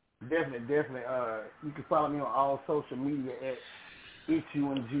 Definitely. You can follow me on all social media at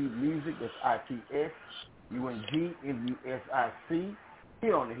ItsUNG Music. That's ITSUNGMUSIC.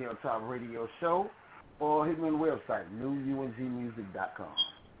 Here on the Hilltop Radio Show, or hit me on the website, newungmusic.com.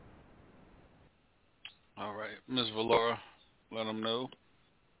 All right. Ms. Valora, let them know.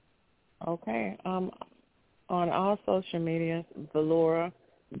 Okay. On all social media, Valora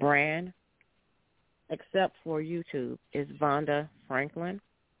Brand, except for YouTube, is Vonda Franklin.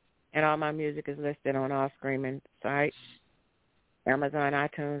 And all my music is listed on all streaming sites, Amazon,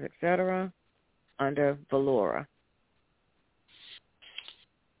 iTunes, etc., under Valora.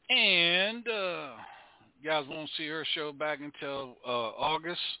 And You guys won't see her show back until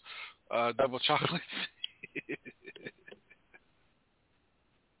August. Double Chocolate.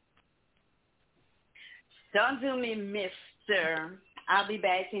 Don't do me, mister. I'll be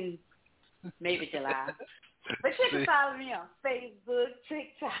back in maybe July. But you can follow me on Facebook,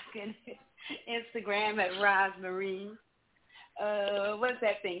 TikTok, and Instagram at Rosemarie. What's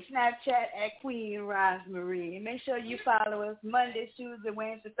that thing? Snapchat at Queen Rosemarie. Make sure you follow us Monday, Tuesday,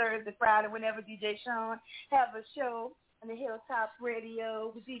 Wednesday, Thursday, Friday, whenever DJ Sean have a show on the Hilltop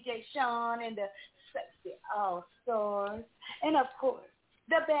Radio with DJ Sean and the Sexy All Stars. And of course,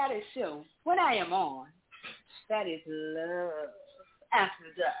 the baddest show when I am on. That is Love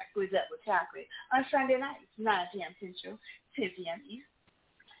After Dark with Double Chocolate on Sunday nights, 9 p.m. Central, 10 p.m. East.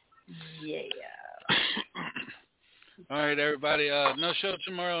 Yeah. All right, everybody. No show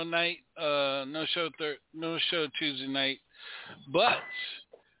tomorrow night. No show Tuesday night. But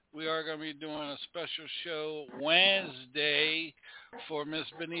we are going to be doing a special show Wednesday for Miss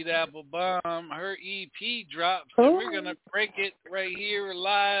Benita Applebaum. Her EP drops, and we're going to break it right here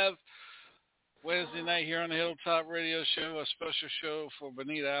live Wednesday night here on the Hilltop Radio Show. A special show for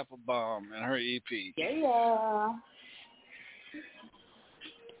Benita Applebaum and her EP. Yeah.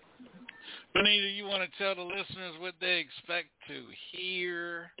 Benita, you want to tell the listeners what they expect to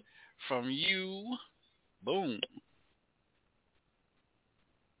hear from you? Boom.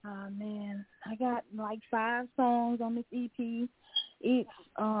 Oh, man. I got like 5 songs on this EP. Each,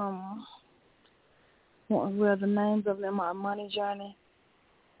 well, the names of them are Money Journey.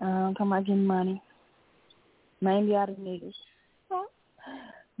 Talking about getting money. Mainly out of niggas.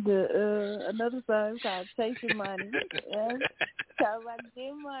 Another song called Chasing Money. Talking about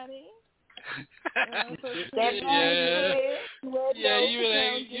getting money. You've been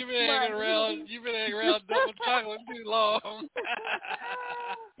hanging around Double Chocolate too long.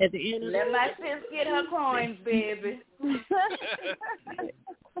 At the end of Let my sis get her coins, baby.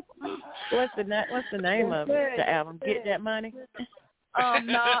 What's the name of the album? Get That Money?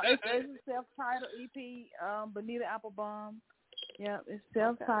 No, it's a self-titled EP. Benita Applebaum. Yep, it's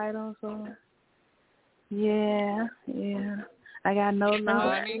self-titled. So yeah. I got no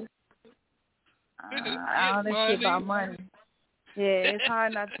knowledge. All this shit about money. Yeah, it's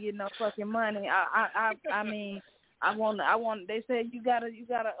hard not to get no fucking money. I mean, I want. They said you gotta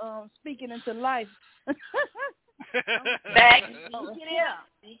speak it into life. Back,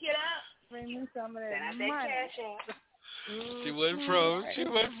 speak it up. Bring me some of that Send out money. that cash out. She went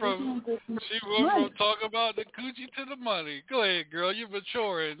from talking about the coochie to the money. Go ahead, girl, you're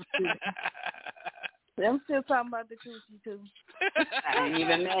maturing. I'm still talking about the coochie too. I ain't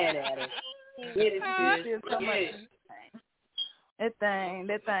even mad at it.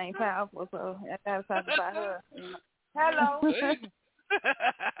 That thing powerful, so I gotta talk about her. Hello.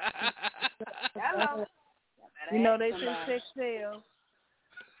 Hello. You know they say sex sells.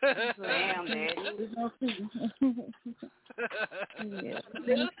 Damn, Daddy. Yeah.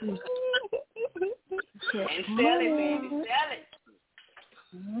 And sell it, baby. Sell it.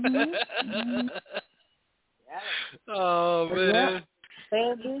 Oh, man.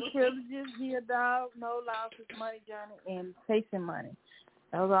 These privileges, Be a Dog, No Losses, Money Journey, and Chasing Money.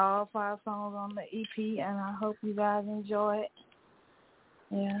 Those are all 5 songs on the EP, and I hope you guys enjoy it.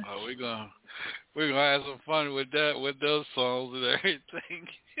 Yeah. Oh, we're gonna have some fun with that, with those songs and everything.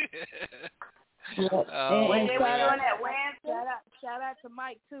 Shout out to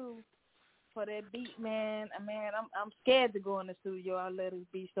Mike too for that beat, man. I'm scared to go in the studio. I love this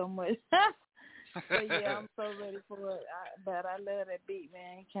beat so much. But yeah, I'm so ready for it. But I love that beat,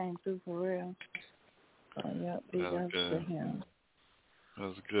 man. He came through for real. So yeah, big ups to him.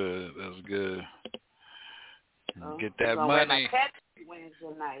 That's good. Get I'm that gonna wear money. my Patrick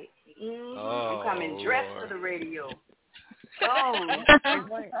Wednesday night. I'm coming dressed for the radio. I'm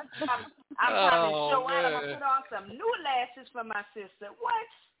coming to show out. I'm gonna put on some new lashes for my sister. What?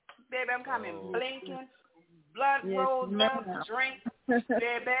 Baby, I'm coming blinking, blood rolled up, drink,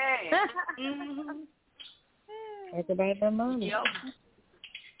 baby. Talk about that money. Yep.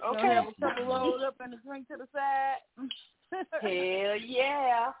 Okay. Have a couple rolled up and a drink to the side. Hell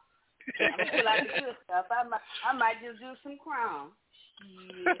yeah. I'm still like the good stuff. I might just do some crown.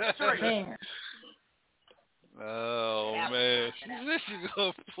 Yeah, straight. Oh, man. This is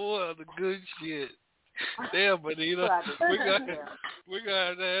going to pull out the good shit. Damn, Benita, we're gonna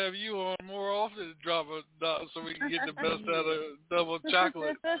have to have you on more often to drop a dot so we can get the best out of double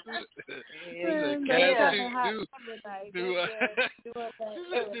chocolate.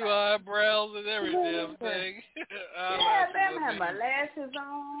 Do eyebrows and every damn thing. Yeah, them have my lashes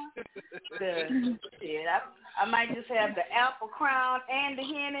on. I might just have the apple crown and the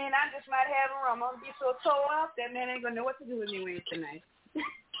henny, and I just might have a rum. I'm gonna be so tore up that man ain't gonna know what to do with me when tonight.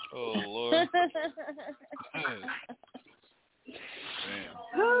 Oh Lord.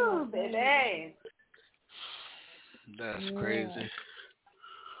 Damn. Ooh, baby. That's crazy.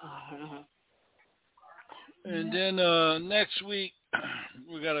 And then next week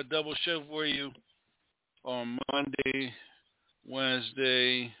we got a double show for you on Monday,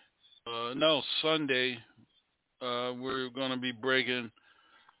 Wednesday, Sunday. We're gonna be breaking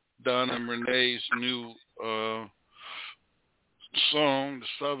Don and Renee's new song. The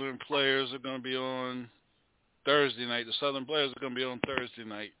Southern Players are gonna be on Thursday night. The Southern Players are gonna be on Thursday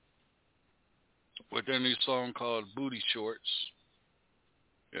night with their new song called Booty Shorts.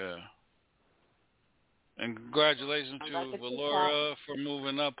 Yeah. And congratulations to Valora for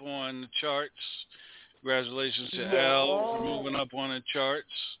moving up on the charts. Congratulations to Al for moving up on the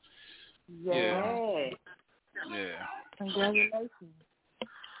charts. Yeah. Congratulations.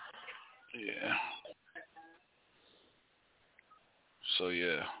 Yeah. So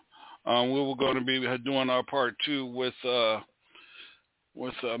yeah. We were going to be doing our part 2 with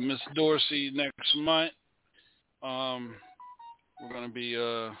Miss Dorsey next month. We're going to be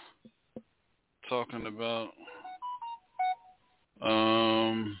talking about.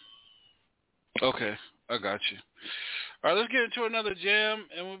 Okay, I got you. All right, let's get into another jam,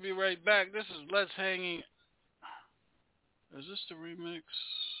 and we'll be right back. This is Let's Hanging. Is this the remix?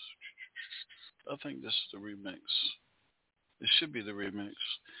 I think this is the remix. It should be the remix.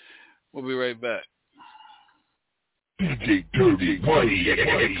 We'll be right back. DJ Dirty Whitey.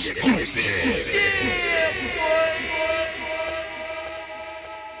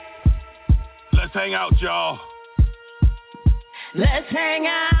 Let's hang out, y'all. Let's hang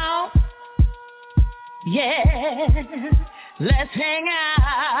out. Yeah. Let's hang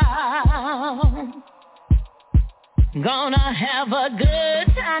out. Gonna have a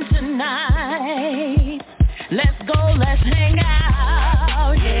good time tonight. Let's go, let's hang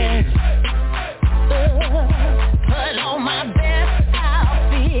out, yeah. Put on my best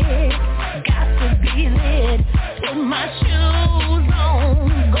outfit. Got to be lit. Put my shoes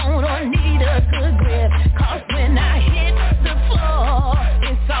on. Gonna need a good grip. 'Cause when I hit the floor,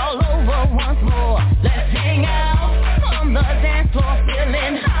 it's all over once more. Let's hang out on the dance floor,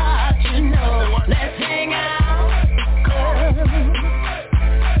 feeling hot, you know. Let's hang out.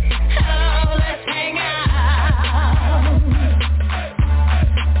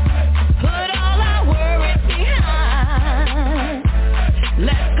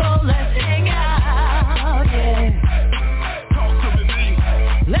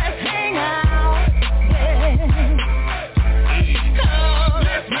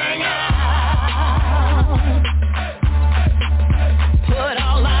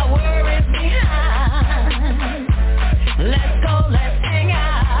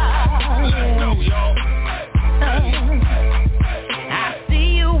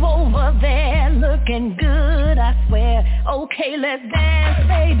 Good, I swear. Okay, let's dance,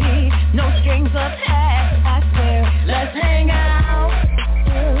 baby. No strings attached, I swear. Let's hang out.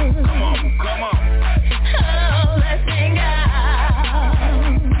 Come on. Oh, let's hang out.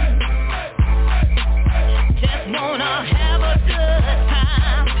 Just wanna have a good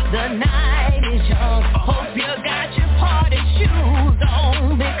time. The night is young. Hope you got your party shoes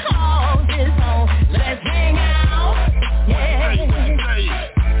on because it's on. Let's hang out. Yeah. What you say?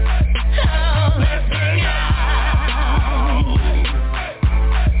 Let's hang out.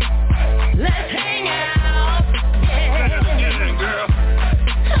 Let's hang out. Yeah.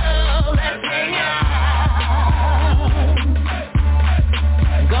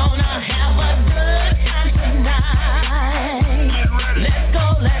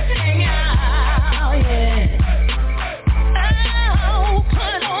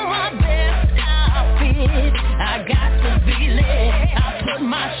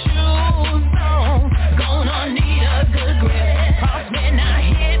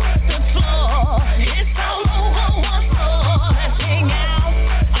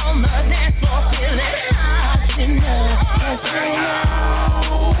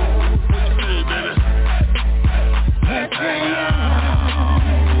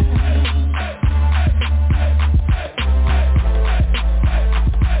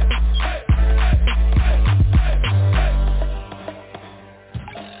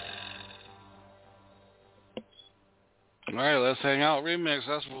 All right, let's hang out remix.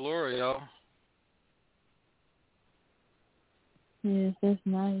 That's Valora, y'all. Yes, that's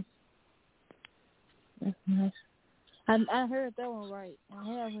nice. That's nice. I heard that one right. I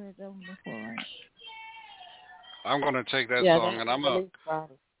have heard that one before, right? I'm gonna take that song and I'm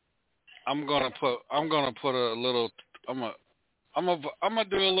gonna put a little. I'm gonna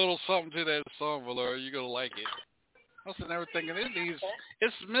do a little something to that song, Valora. You're gonna like it. I was never thinking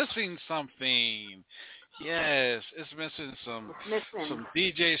it's missing something. Yes, it's missing some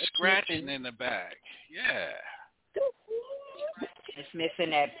DJ scratching in the back. Yeah. It's missing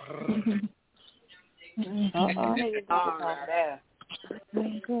that.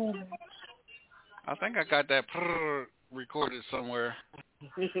 I think I got that recorded somewhere.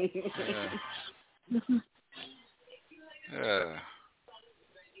 Yeah. Yeah.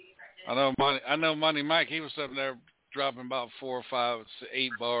 I know Money Mike, he was sitting there dropping about 4, 5,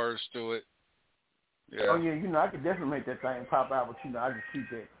 8 bars to it. Yeah. Oh yeah, I could definitely make that thing pop out, but I just keep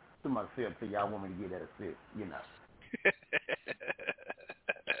that to myself till y'all want me to get that assist,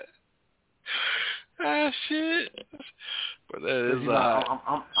 Ah, shit. But that is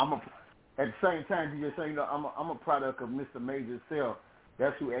I'm at the same time, DJ saying, I'm a product of Mr. Major himself.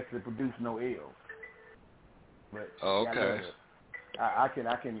 That's who actually produced No L's. But okay. I can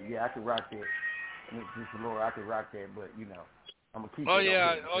rock that. Just Lord, I can rock that, but I'm gonna keep. Oh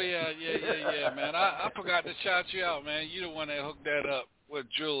yeah, man. I forgot to shout you out, man. You the one that hooked that up with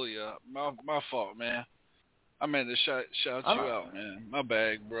Julia. My fault, man. I meant to shout you out, man. My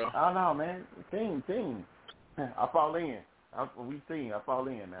bag, bro. I know, man. Team. I fall in. I fall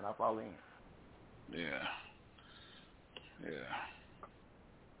in, man. I fall in. Yeah.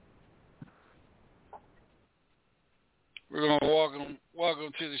 We're gonna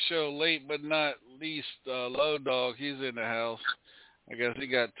welcome to the show, late but not least, Low Dog. He's in the house. I guess he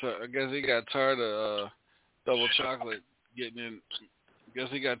got tired of Double Chocolate getting in. I guess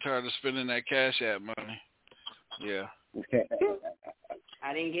he got tired of spending that Cash App money. Yeah.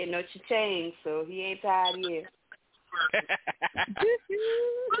 I didn't get no cha-ching, so he ain't tired yet.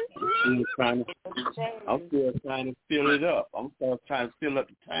 I'm still trying to fill it up. I'm still trying to fill up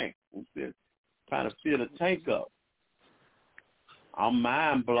the tank. I'm still trying to fill the tank up. I'm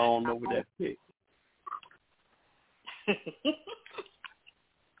mind blown over that pic.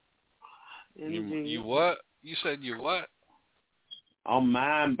 You what? You said you what? I'm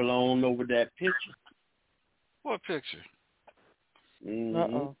mind blown over that picture. What picture?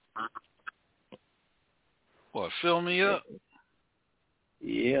 Mm-hmm. What, fill me up?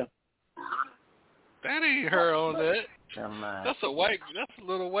 Yeah. That ain't her on that. That's a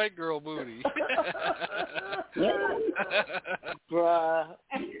little white girl booty. Bruh.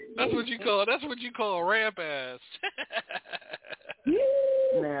 That's what you call a ramp ass.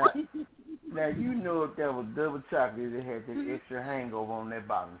 Now you know if that was Double Chocolate, it had that extra hangover on that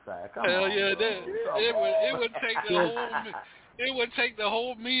bottom side. Come Hell on, yeah, bro. it would take the whole. It would take the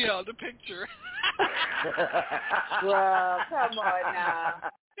whole me out of the picture. Bruh, come on now.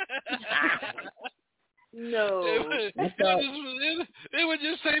 No. It would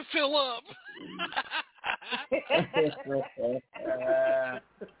just say fill up.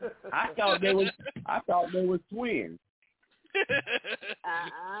 I thought they were twins.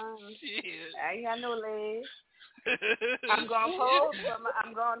 Shit. I ain't got no legs. I'm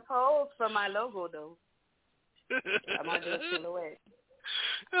gonna pose for my logo though. I'm gonna do a silhouette.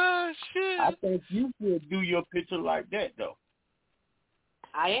 Oh shit. I think you should do your picture like that though.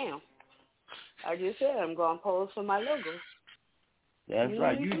 I am. I just said I'm gonna pose for my logo. That's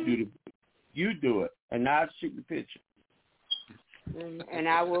right. You do it, and I'll shoot the picture. And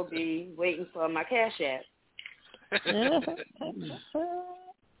I will be waiting for my Cash App. You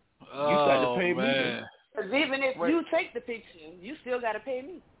got to pay me. Because even if you take the picture, you still got to pay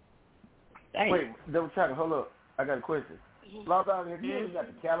me. Dang. Wait, Double Chocolate, hold up. I got a question. Law Dog, have you even got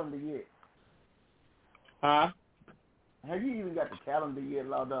the calendar yet? Huh? Have you even got the calendar yet,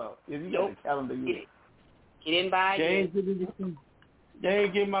 Law Dog? Have you got the calendar yet? You didn't buy it yet. They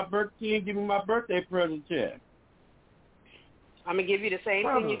ain't give me my birthday present yet. I'm going to give you the same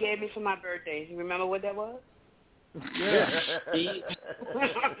thing you gave me for my birthday. You remember what that was? Yeah.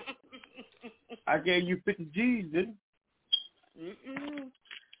 I gave you 50 G's, didn't I?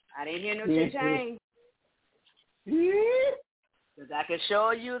 I didn't hear no cha-ching. Because I can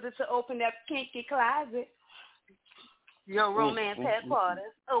show you to open that kinky closet. Your romance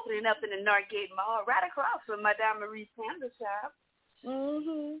headquarters, opening up in the Northgate Mall, right across from Madame Marie's candle shop.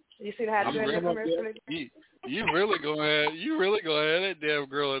 You see how to do that commercial? You really go ahead that damn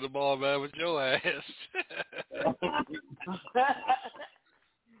girl in the mall, man, with your ass.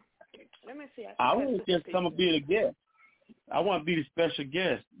 Let me see. I won't just come and be a guest. I want to be the special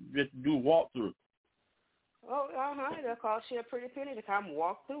guest, just do a walkthrough. Oh, it'll cost you a pretty penny to come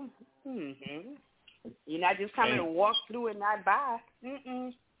walk through. You're not just coming to walk through and not buy.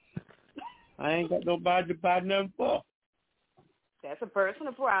 I ain't got nobody to buy nothing for. That's a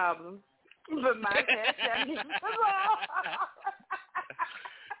personal problem. But my cash needs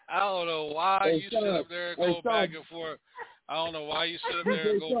I don't know why you sit up there and go back and forth. I don't know why you sit up there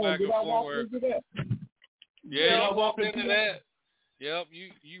and go back and forward. Yeah, you walked into that. Yep,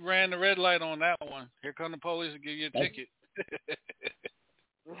 you ran the red light on that one. Here come the police and give you a ticket.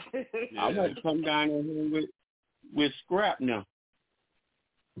 I want to come down here with scrap now.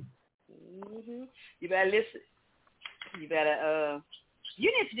 You better listen. You better you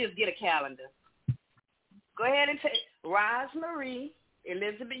need to just get a calendar. Go ahead and take Rosemary,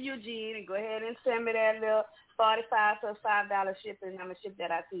 Elizabeth Eugene, and go ahead and send me that little $45 or $5 shipping. I'm gonna ship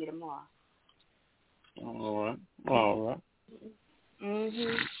that out to you tomorrow. All right.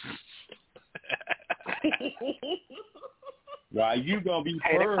 Right, you gonna be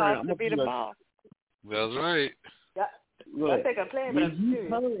purring. I'm gonna be the boss. That's right. Yeah. I think I'm playing, but I'm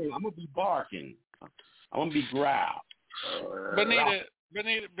serious. I'm gonna be barking. I'm gonna be growl.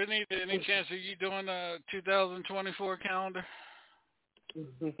 Benita, any chance of you doing a 2024 calendar? I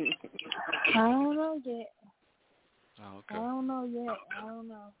don't know yet. Oh, okay. I don't know yet. I don't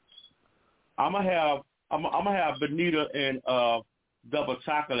know. I'm gonna have Benita and Double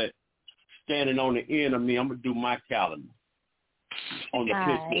Chocolate standing on the end of me. I'm gonna do my calendar on the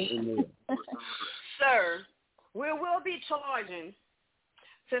picture. Sir, we will be charging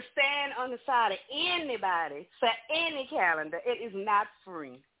to stand on the side of anybody for any calendar. It is not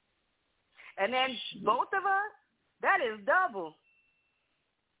free. And then both of us, that is double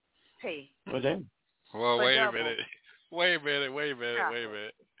pay. Well, wait a minute. Wait a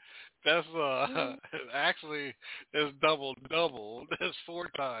minute. That's actually it's double. That's 4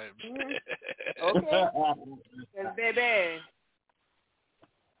 times. Okay. Yes, baby.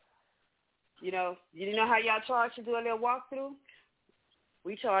 You know how y'all charge to do a little walkthrough?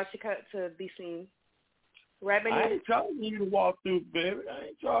 We charge to be seen. Right, baby? I ain't charging you to walk through, baby. I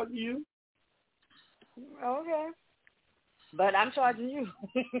ain't charging you. Okay. But I'm charging you.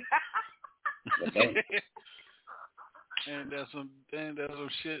 And that's some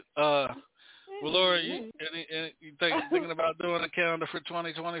shit. Well, Laura, you thinking about doing a calendar for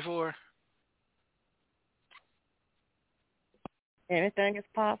 2024? Anything is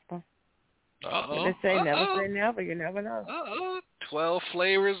possible. They say never say never. You never know. 12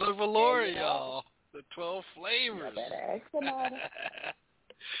 flavors of Valora, y'all. The 12 flavors.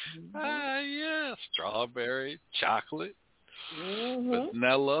 Yeah. Strawberry, chocolate,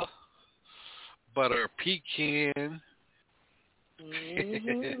 vanilla, butter pecan,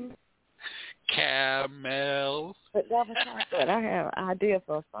 caramel. But I have an idea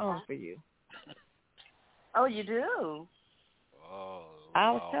for a song for you. Oh, you do? Oh,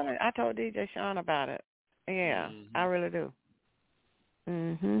 I told DJ Sean about it. Yeah, I really do.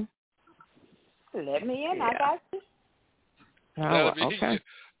 Let me in. I got you. Okay.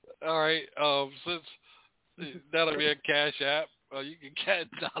 All right. Since that'll be a cash app, you can catch.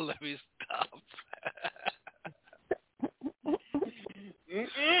 Now let me stop.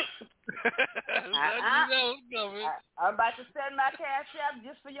 I'm about to send my cash app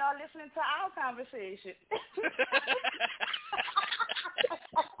just for y'all listening to our conversation.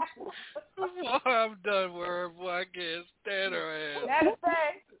 I'm done with her. Boy, I can't stand her ass. Matter of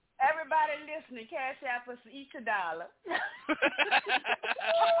fact, everybody listening, cash app us each $1.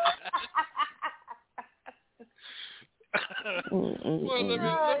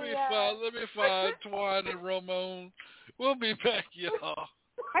 Well, let me find Twan and Ramon. We'll be back, y'all.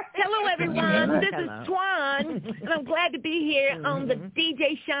 Hello, everyone. This is Twan, and I'm glad to be here on the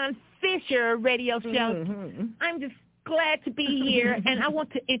DJ Sean Fisher radio show. I'm just glad to be here, and I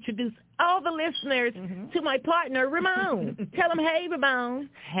want to introduce all the listeners to my partner, Ramon. Tell them, hey, Ramon.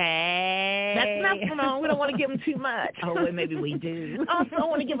 Hey. That's enough, Ramon. We don't want to give him too much. Oh, well, maybe we do. Also, I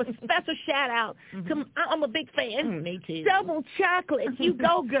want to give a special shout-out to, I'm a big fan. Me too. Double Chocolate. You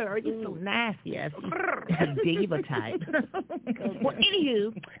go, girl. You're so nice. Yes. A diva type. Well,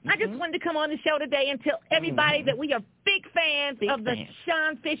 anywho, I just wanted to come on the show today and tell everybody that we are big fans of the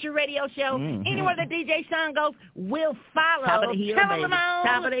Sean Fisher radio show. Anywhere that DJ Sean goes, we'll follow. Top of the hill, baby. Ramon.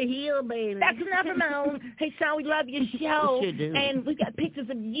 Top of the hill, baby. That's enough, Ramon. Hey, Sean, we love your show. Sure do. And we got pictures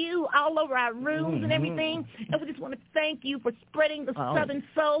of you all over our rooms and everything. And we just want to thank you for spreading the Southern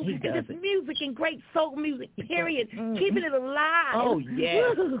soul and this music and great soul music, period. Keeping it alive. Oh,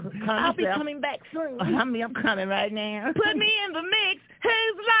 yeah. I'll be coming back soon. I'm coming right now. Put me in the mix.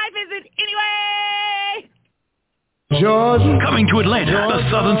 Whose life is it anyway? Georgia. Coming to Atlanta, the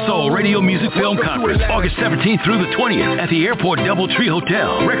Southern Soul Radio Music Film Conference, August 17th through the 20th at the Airport DoubleTree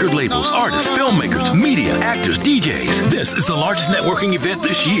Hotel. Record labels, artists, filmmakers, media, actors, DJs. This is the largest networking event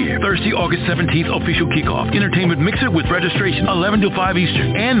this year. Thursday, August 17th, official kickoff. Entertainment mixer with registration 11 to 5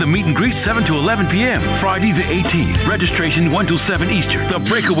 Eastern. And the meet and greet 7 to 11 p.m. Friday the 18th. Registration 1 to 7 Eastern. The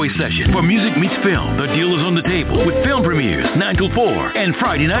breakaway session for music meets film. The deal is on the table with film premieres 9 till 4. And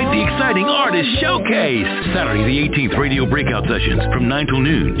Friday night, the exciting artist showcase. Saturday the 18th, radio breakout sessions from 9 till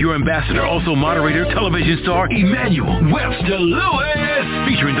noon. Your ambassador, also moderator, television star Emmanuel Webster Lewis.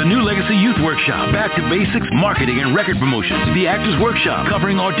 Featuring the New Legacy Youth Workshop, Back to Basics, Marketing and Record Promotions. The Actors Workshop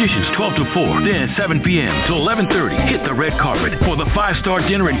covering auditions 12 to 4. Then 7 p.m. to 11:30. Hit the red carpet for the 5-star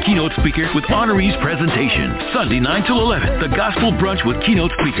dinner and keynote speaker with honorees presentation. Sunday 9 till 11. The Gospel Brunch with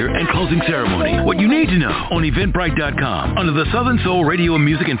keynote speaker and closing ceremony. What you need to know on Eventbrite.com under the Southern Soul Radio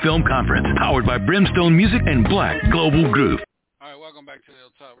Music and Film Conference, powered by Brimstone Music and Black Global Group. All right, welcome back to the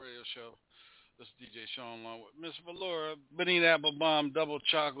Hilltop Radio Show. This is DJ Sean along with Miss Valora, Benita Applebomb, Double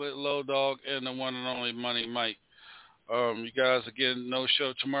Chocolate, Low Dog, and the one and only Money Mike. You guys, again, no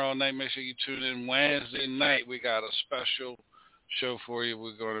show tomorrow night. Make sure you tune in Wednesday night. We got a special show for you.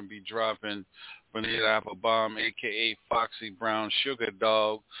 We're going to be dropping Benita Applebomb, a.k.a. Foxy Brown Sugar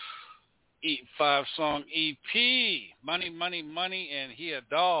Dog, 5-song EP, Money, Money, Money, and He a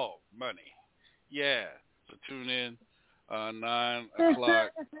Dog, Money. Yeah, so tune in 9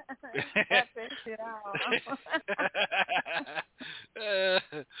 o'clock.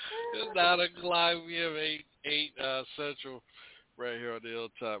 It's 9 o'clock. We have 8 Central right here on the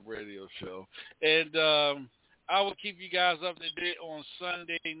Hilltop Radio Show. And I will keep you guys up to date on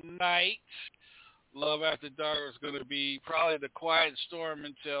Sunday night. Love After Dark is going to be probably the quiet storm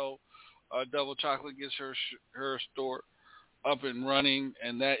until Double Chocolate gets her store up and running,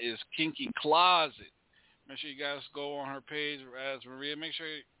 and that is Kinky Closet. Make sure you guys go on her page, as Maria. Make sure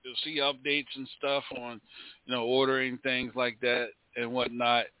you'll see updates and stuff on, ordering things like that and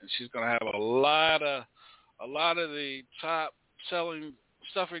whatnot. And she's gonna have a lot of the top selling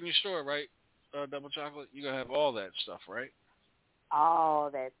stuff in your store, right? Double Chocolate. You're gonna have all that stuff, right? All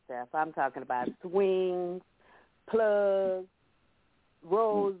that stuff. I'm talking about swings, plugs,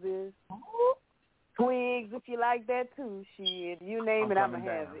 roses, twigs, if you like that too. Shit, you name it, I'm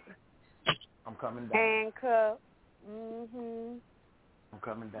gonna have it. I'm coming down. Handcuffs. I'm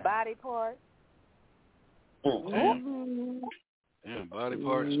coming down. Body parts. Yeah, body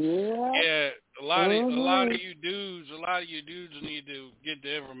parts. Yeah, a lot of you dudes need to get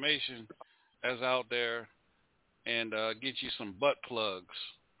the information that's out there and get you some butt plugs,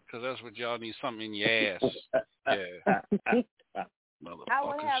 because that's what y'all need, something in your ass. Yeah. I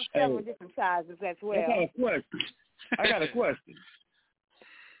will have several different sizes as well. I got a question.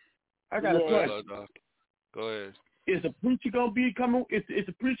 Go ahead. Is the preacher gonna be coming? Is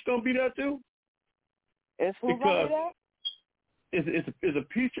the preacher gonna be there too? Is who gonna be there? Is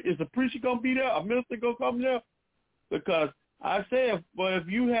the preacher gonna be there? A minister gonna come there? Because I said, well, if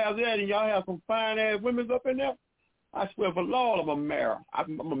you have that and y'all have some fine ass women up in there, I swear for Lord, I'm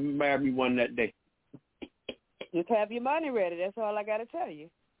gonna marry me one that day. Just have your money ready. That's all I gotta tell you.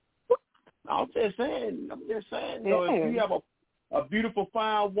 I'm just saying. If you have a beautiful,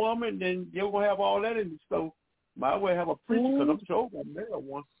 fine woman, then you're going to have all that in the store. Might as well have a preacher, because I'm sure I'm married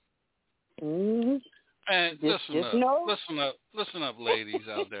one. And listen up, ladies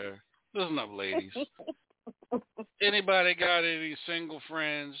out there. Listen up, ladies. Anybody got any single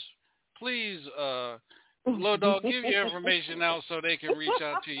friends? Please, Low Dog, give your information out so they can reach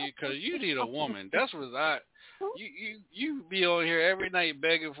out to you, because you need a woman. That's what you be on here every night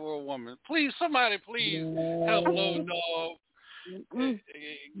begging for a woman. Please, somebody, please help Low Dog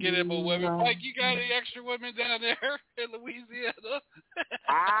get him a woman. Mike, you got any extra women down there in Louisiana?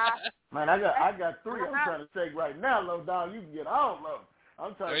 Man, I got 3 I'm trying to take right now, Low Dog. You can get on, Low.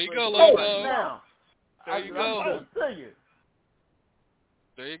 I'm trying there to you go, Low Dog. Now. There you go. I'm trying to tell you.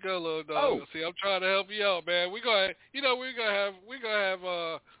 There you go, Low Dog. See, I'm trying to help you out, man. We're gonna have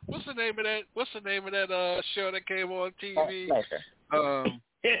what's the name of that show that came on TV?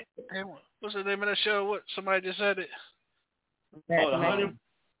 What's the name of that show? What, somebody just said it.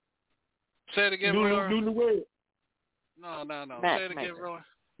 Say it again, Roy. No. Say it again, Roy.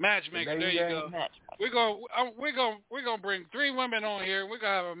 Matchmaker. There you go. We're gonna bring 3 women on here. We're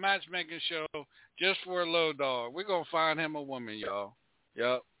gonna have a matchmaking show just for Low Dog. We're gonna find him a woman, y'all.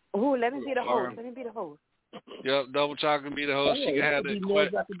 Yep. Ooh, let me be the host. Yep, Double Chocolate can be the host. She can have the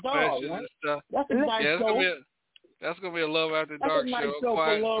questions and stuff. That's a nice show. That's gonna be a Love After Dark show.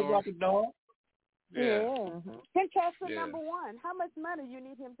 Quiet Love Storm. After Dark. Yeah. Contestant number 1. How much money you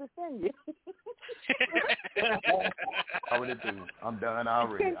need him to send you? Already through. I'm done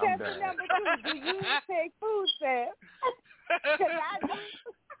already. Contestant number 2. Do you take food stamps? Because I do.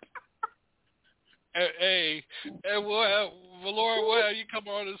 Hey, Valora, we'll have you come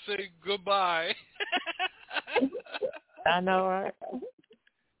on and say goodbye. I know, right?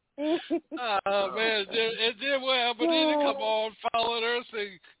 Oh, man. And then we'll have Benita come on, following her,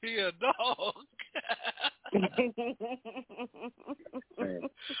 say he a dog.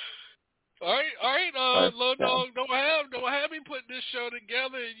 All right, little dog, don't have me putting this show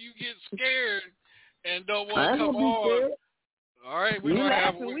together and you get scared and don't want to come on. All right, we're gonna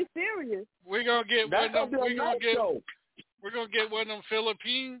have. We serious. We're gonna get one of them. We're gonna get one of them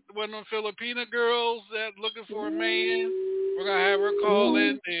Filipina girls that looking for a man. We're gonna have her call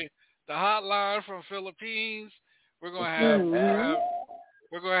in the hotline from Philippines. We're gonna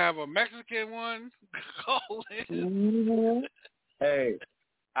have a Mexican one call in. Hey,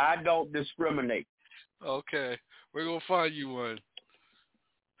 I don't discriminate. Okay, we're gonna find you one.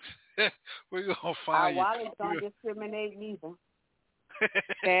 We're gonna find you. Our wallets don't discriminate neither.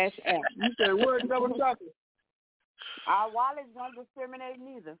 Cash app. You said what, Double Chocolate? Our wallets don't discriminate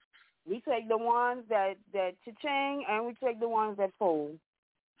neither. We take the ones that cha-ching and we take the ones that fold.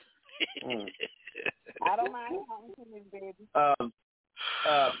 I don't mind counting to this, baby.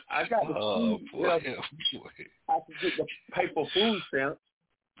 I got the boy. I can get the paper food stamps.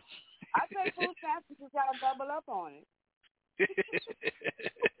 I take food stamps, but you gotta double up on it.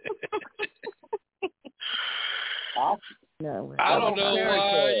 I don't know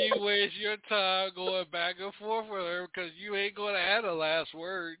why you waste your time going back and forth with her because you ain't going to have the last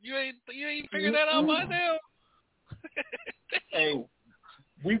word. You ain't figured that out by now. Hey,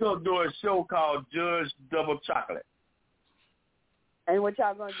 we gonna do a show called Judge Double Chocolate. And what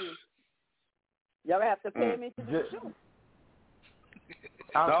y'all gonna do? Y'all have to pay me to do the show.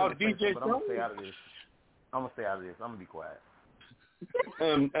 I'm gonna stay out of this. I'm gonna be quiet.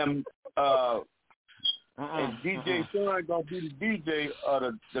 And DJ Sean gonna be the DJ of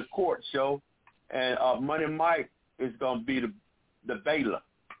the court show, and Money Mike is gonna be the bailiff.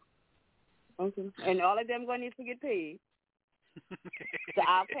 Okay. And all of them gonna need to get paid. So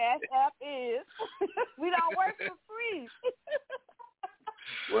our cash app is we don't work for free.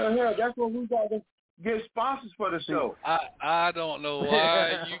 Well, hell, that's what we got to get sponsors for the show. I don't know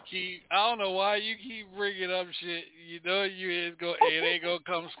why you keep. I don't know why you keep bringing up shit. You know it ain't gonna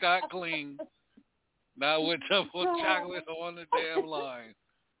come scot clean. Not with double chocolate on the damn line.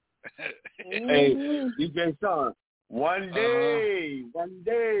 Hey, DJ Sean, one day, I'm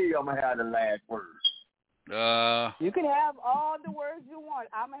going to have the last word. You can have all the words you want.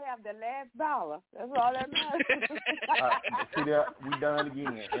 I'm going to have the last dollar. That's all that matters. See that? We done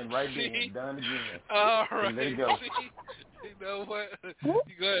again. And right there, done again. All right. And let it go. You know what?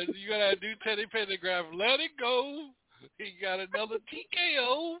 You gotta do Teddy Pendergraph. Let it go. He got another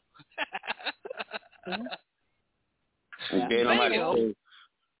TKO. Okay, I'm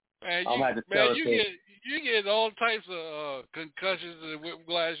going to tell you get all types of concussions and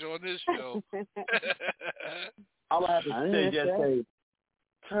whiplash on this show. I'm going to have to say,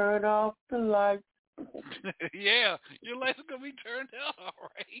 turn off the lights. Yeah, your lights are going to be turned out, all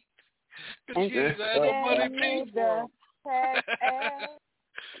right. Because you got no money paid for them.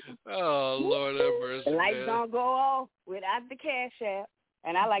 Oh, Lord have mercy. The lights don't go off without the cash app.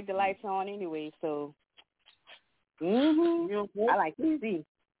 And I like the lights on anyway, so. I like to see.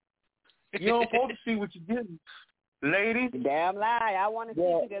 You don't supposed to see what you're getting. Ladies. Damn lie. I want to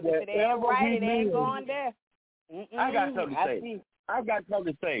see because if it ain't right, it ain't going there. I got something to say. I got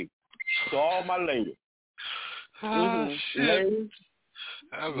something to say to all my ladies. Shit. Ladies,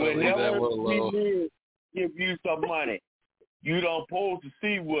 whenever we give you some money, you don't supposed to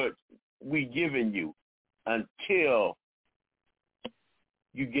see what we giving you until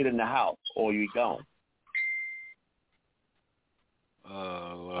you get in the house or you gone.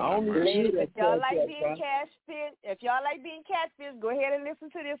 If y'all like being catfish, go ahead and listen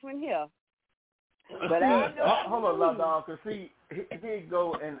to this one here. But I know. Hold on, La Dog, because see, here you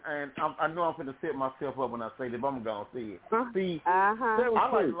go, and I know I'm going to set myself up when I say this, but I'm going to say it. See, I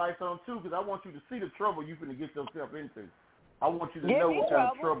like the lights on, too, because I want you to see the trouble you're going to get yourself into. I want you to know what kind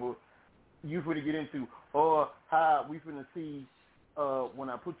of trouble you're going to get into, or how we going to see when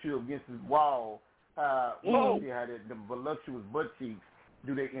I put you against this wall, we see how the voluptuous butt cheeks,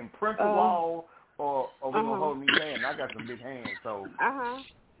 do they imprint the wall, or we going to hold me hand? I got some big hands, so. Yeah.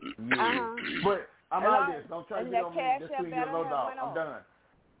 But I'm out of this. Don't try to get on me. Just leave your low dog. I'm done.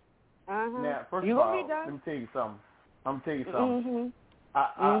 Now, first of all, let me tell you something.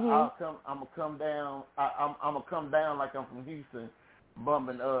 I'm gonna come down. I'm gonna come down like I'm from Houston,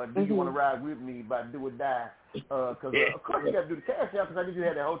 bumping. Do you want to ride with me? By do or die. Cause of course you got to do the cash out because I need you to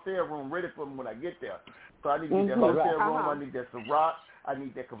have that hotel room ready for me when I get there. So I need to get that hotel room. I need that Ciroc. I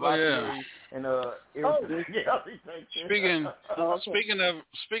need that Cavassier and everything.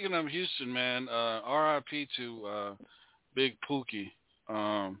 Speaking of Houston, man. R.I.P. to Big Pookie.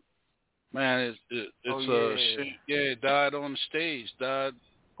 Man, it's shit. Yeah, died on the stage. Passed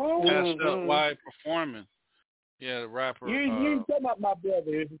out while performing. Yeah, the rapper. You talking about my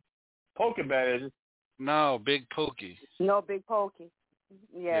brother? Pokey Bad, is it? No, Big Pookie. No, Big Pokey.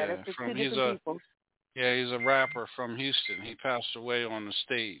 Yeah, that's the two different people. Yeah, he's a rapper from Houston. He passed away on the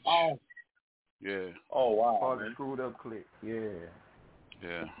stage. Oh. Yeah. Oh, wow. All the screwed up click. Yeah.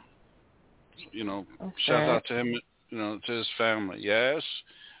 Yeah. Shout out to him, to his family. Yes.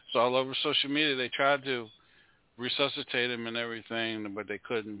 It's all over social media. They tried to resuscitate him and everything, but they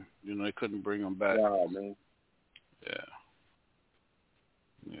couldn't. They couldn't bring him back. Wow, man.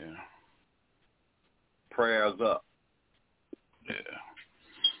 Yeah. Prayers up. Yeah.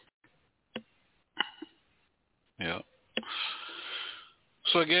 Yeah.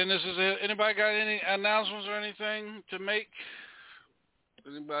 So again, this is it. Anybody got any announcements or anything to make?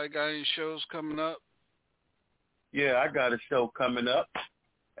 Anybody got any shows coming up? Yeah, I got a show coming up.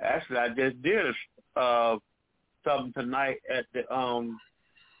 Actually, I just did something tonight at the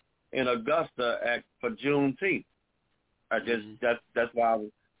in Augusta for Juneteenth. That's why I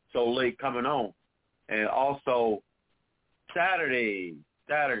was so late coming on. And also Saturday,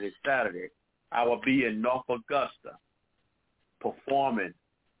 I will be in North Augusta performing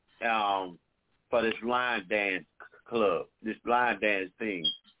for this line dance club, this line dance thing.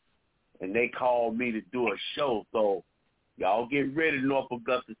 And they called me to do a show, so y'all get ready, North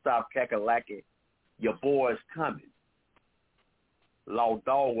Augusta, South Kakalaki. Your boy's coming. Law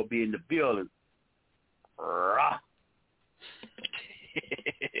Dog will be in the building. Rah.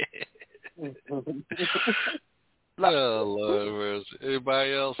 Oh, Lord.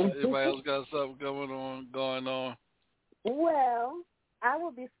 Anybody else got something going on? Well, I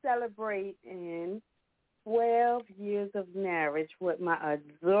will be celebrating 12 years of marriage with my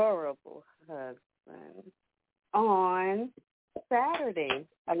adorable husband on Saturday,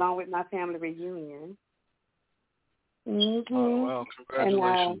 along with my family reunion. Oh, well,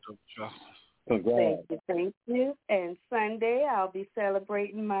 congratulations. Thank you. And Sunday, I'll be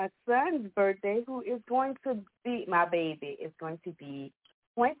celebrating my son's birthday, who is going to be, my baby is going to be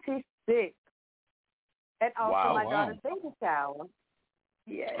 26. And also my daughter's baby shower.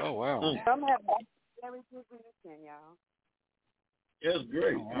 Yeah. Oh, wow. So I'm having a very good weekend, y'all. It's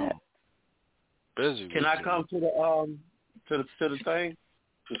great. Oh, wow. Busy. Can I come to the thing?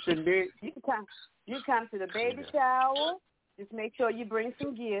 To Cindy? You come to the baby shower. Just make sure you bring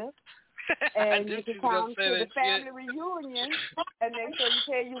some gifts. And you can come to the family reunion and make sure you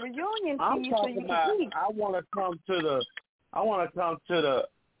pay your reunion fee so you can eat. I want to come to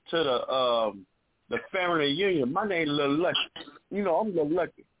the family reunion. My name's Little Lucky. I'm Little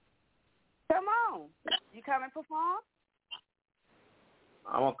Lucky. Come on. You come and perform?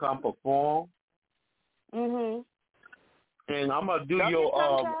 I'm gonna come perform. And I'm gonna do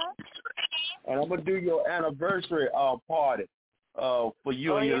your anniversary party. For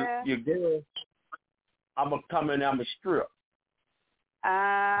you and your girl, I'm going to come in and I'm going to strip.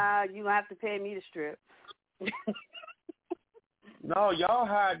 You have to pay me to strip. No, y'all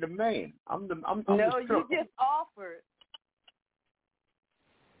hired the man. I'm the stripper. You just offered.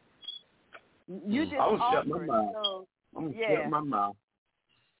 You just offered. I'm going to shut my mouth.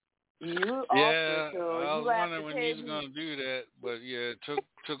 You offered, so I was wondering when he was going to do that, but it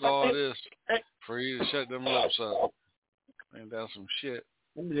took all this for you to shut them lips up. And that's some shit.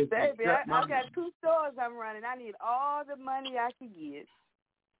 Baby, I got 2 stores I'm running. I need all the money I can get.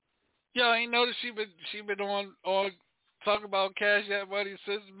 Yo, I ain't noticed she been on talking about Cash App money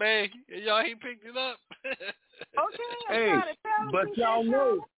since May, and y'all ain't picked it up. Okay, but y'all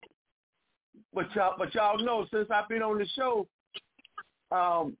know since I've been on the show,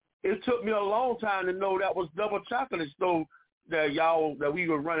 it took me a long time to know that was Double Chocolate Stove that we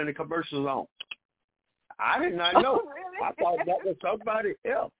were running the commercials on. I did not know. Oh, really? I thought that was somebody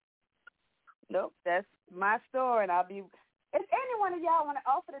else. Nope, that's my store, and I'll be. If any one of y'all want to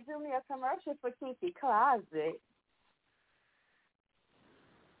offer to do me a commercial for Kinky Closet,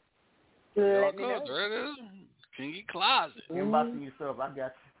 let me know. There it is. Kinky Closet. Inboxing yourself. I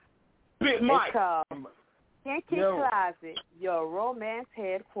got you. Big Mike. It's called Kinky Closet, your romance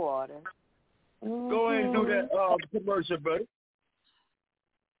headquarters. Go ahead and do that commercial, buddy.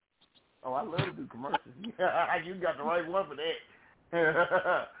 Oh, I love to do commercials. You got the right one for that. Hold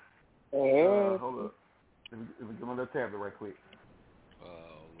up. Let me get my little tablet right quick. Oh,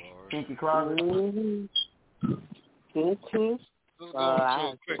 Lord. Kinky Closet. Kinky. Let's go to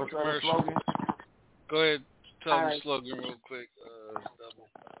a quick What's commercial. slogan? Go ahead. Tell them All the right. slogan real quick. Double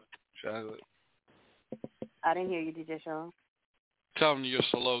chocolate. I didn't hear you, DJ Sean. Tell them your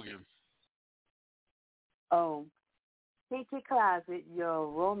slogan. Oh, Kinky Closet, your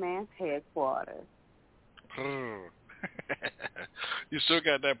romance headquarters. You still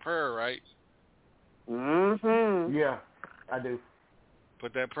got that purr, right? Mm-hmm. Yeah, I do.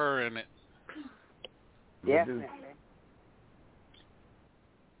 Put that purr in it. Definitely.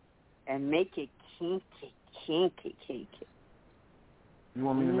 And make it kinky. You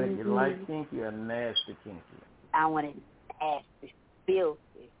want me to make it light kinky or nasty kinky? I want it nasty,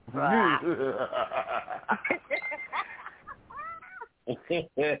 filthy.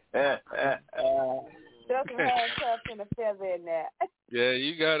 Just handcuffs and a feather in there. Yeah,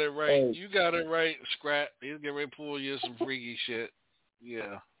 you got it right. You got it right, Scrap. He'll get ready to pull you some freaky shit.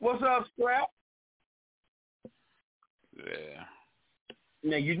 Yeah. What's up, Scrap? Yeah.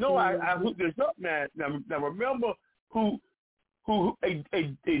 Now you know I hooked this up now. Now remember who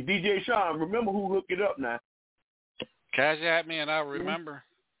DJ Sean. Remember who hooked it up now? Cash at me and I remember.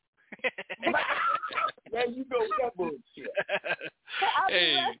 There you go with that bullshit.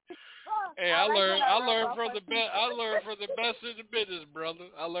 Hey, I learned from the best. I learned from the best in the business, brother.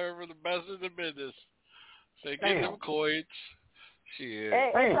 I learned from the best in the business. They get them coins. Shit.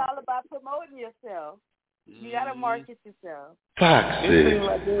 Hey, it's all about promoting yourself. You gotta market yourself. Foxy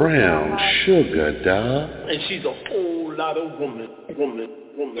brown sugar, dog. And she's a whole lot of woman.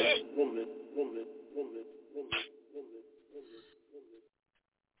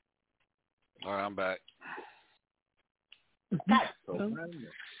 All right, I'm back.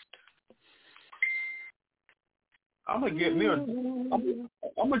 I'm gonna get me an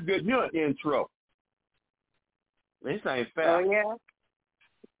intro. This ain't fair. Oh yeah.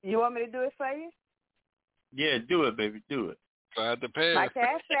 You want me to do it for you? Yeah, do it, baby, do it. I have to pay. My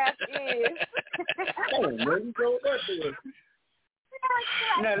cash app is.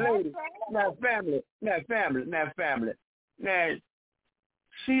 Now, ladies, now family. Now,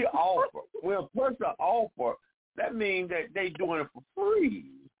 she offer. Well, first the offer, that means that they doing it for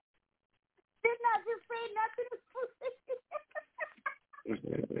free. Did not just say nothing.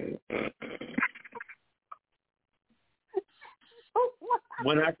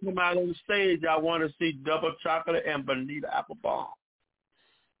 When I come out on stage, I want to see Double Chocolate and Bonita Applebomb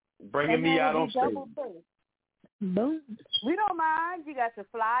bringing me out on stage. Boom. We don't mind. You got to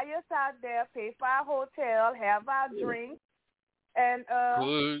fly us out there, pay for our hotel, have our drink, and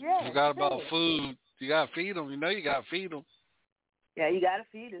food. Yeah, forgot about food. You got to feed them. You know you got to feed them. Yeah, you got to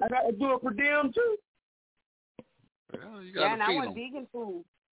feed them. I got to do it per diem too. Well, you got to and I feed want them. vegan food.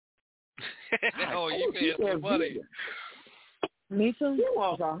 Oh, you paying some money. Me too.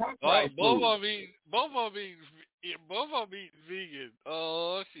 Both of them eat vegan.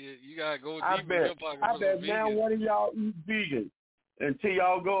 Oh shit! You gotta go deep in your pocket. I bet now one of y'all eat vegan until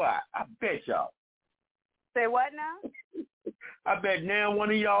y'all go out. I bet y'all. Say what now? I bet now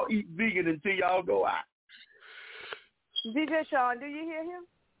one of y'all eat vegan until y'all go out. DJ Sean, do you hear him?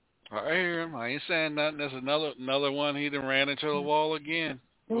 I hear him. I ain't saying nothing. There's another one. He done ran into the wall again.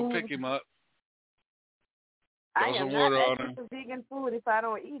 Go pick him up. I Throw am some not water on asking him. for vegan food if I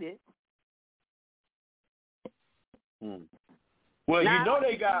don't eat it. Well, now, you know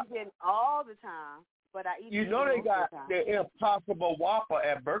they got vegan all the time, but I eat. You know they got the the Impossible Whopper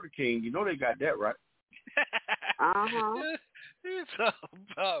at Burger King. You know they got that, right? It's all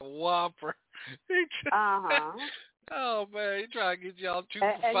about Whopper. Oh man, he trying to get y'all 2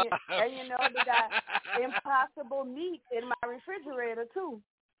 for $5. And you know they got Impossible meat in my refrigerator too.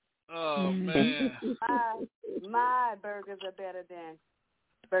 Oh man, my burgers are better than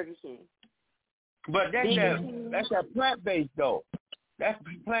Burger King. But that's that plant-based though. That's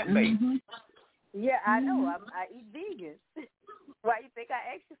plant-based. Yeah, I know. I eat vegan. Why you think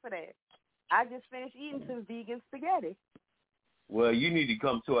I asked you for that? I just finished eating some vegan spaghetti. Well, you need to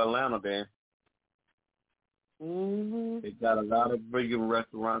come to Atlanta then. They got a lot of vegan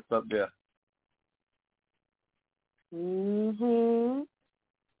restaurants up there.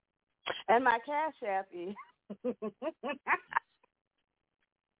 And my cash app is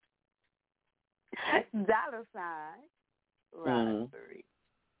 $.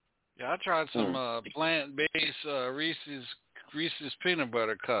 Yeah, I tried some plant-based Reese's peanut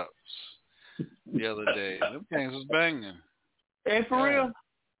butter cups the other day. Them things was banging. And for real?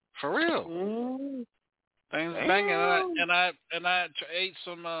 For real. Things was banging. And I ate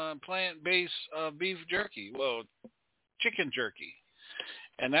some plant-based beef jerky. Well, chicken jerky.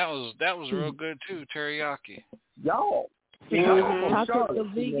 And that was real good too, teriyaki. Y'all, I from cooked Charlotte. the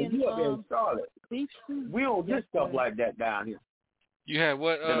vegan You up there in Charlotte. beef stew. We don't get stuff like that down here. You had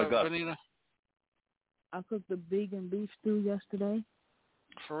what, Benita? I cooked the vegan beef stew yesterday.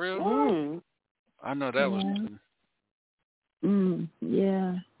 For real? Mm. I know that was good.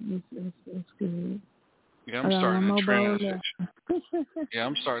 Yeah, it's good. Yeah, I'm starting to transition. Yeah,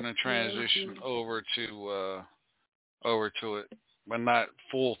 I'm starting to transition over to it, but not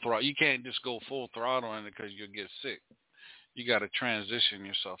full throttle. You can't just go full throttle in it because you'll get sick. You got to transition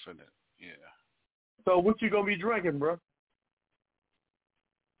yourself in it. Yeah. So what you gonna be drinking, bro?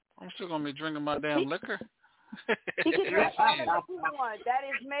 I'm still gonna be drinking my damn liquor. You can drink all that you want. That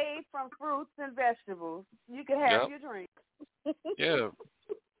is made from fruits and vegetables. You can have your drink. Yeah.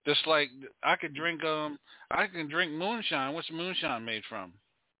 Just like I can drink moonshine. What's moonshine made from?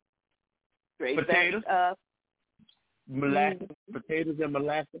 Potatoes. Molasses. Potatoes and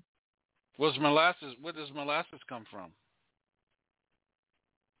molasses. Where does molasses come from?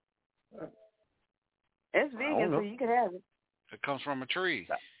 It's vegan, so you can have it. It comes from a tree.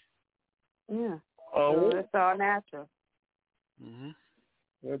 Yeah. Oh. So it's all natural. Mhm.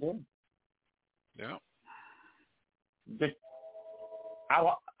 Yeah. I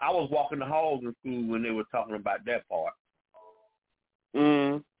was walking the halls in school when they were talking about that part.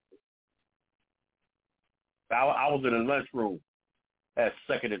 I was in the lunchroom at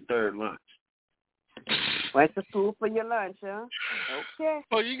second and third lunch. Went to school for your lunch, huh? Okay.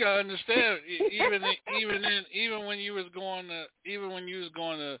 Well, you gotta understand, even when you was going to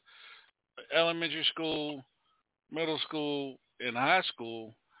elementary school, middle school, and high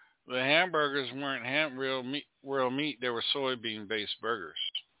school, the hamburgers weren't real meat. They were soybean based burgers.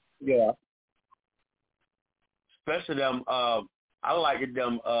 Yeah. Especially them. I like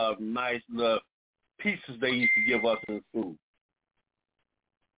them nice little pieces they used to give us in school.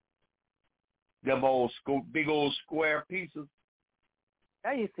 Them big old square pieces.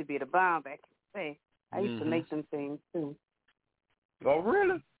 That used to be the bomb back in the day. I used to make them things too. Oh,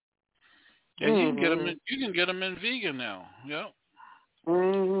 really? And you can get them in vegan now. Yep.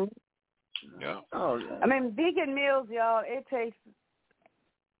 Yeah. Oh, yeah. I mean, vegan meals, y'all.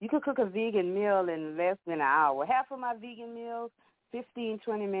 You could cook a vegan meal in less than an hour. Half of my vegan meals, 15,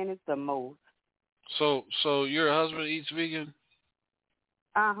 20 minutes the most. So your husband eats vegan?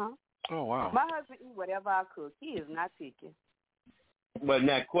 Uh-huh. Oh, wow. My husband eats whatever I cook. He is not picky. But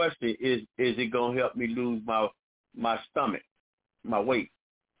that question is it going to help me lose my stomach, my weight?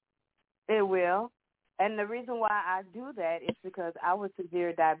 It will. And the reason why I do that is because I was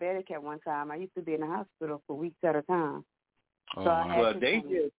severe diabetic at one time. I used to be in the hospital for weeks at a time. Oh, so wow.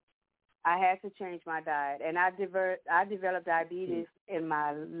 I had to change my diet. And I developed diabetes in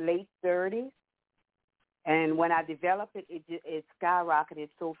my late 30s. And when I developed it, it skyrocketed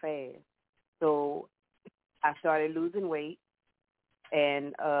so fast. So I started losing weight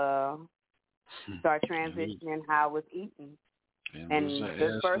and started transitioning how I was eating.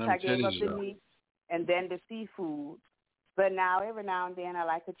 And first I gave up the meat and then the seafood. But now, every now and then, I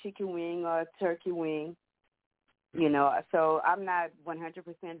like a chicken wing or a turkey wing. You know, so I'm not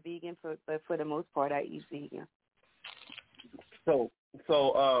 100% vegan, but for the most part, I eat vegan. So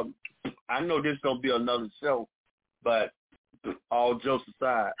I know this is going to be another show, but all jokes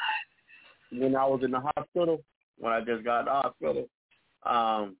aside, when I was in the hospital, when I just got out of the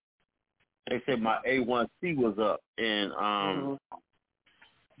hospital, they said my A1C was up, and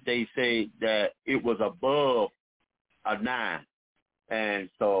they say that it was above a 9. And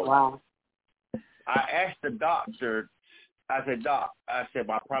so I asked the doctor, I said, Doc,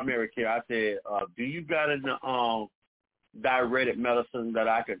 my primary care, I said, do you got any diuretic medicine that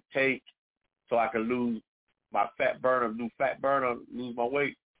I could take so I can lose my lose my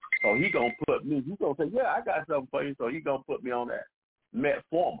weight? So he's going to say, yeah, I got something for you. So he's going to put me on that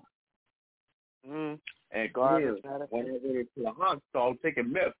metformin. And when I went into the hospital, I was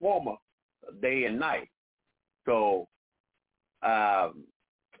taking metformin day and night. So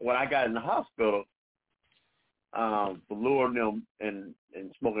when I got in the hospital, for luring them and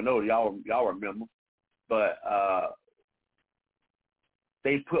smoking those, y'all remember, but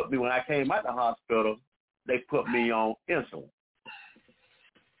they put me, when I came out of the hospital, they put me on insulin.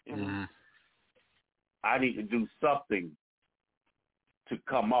 I need to do something to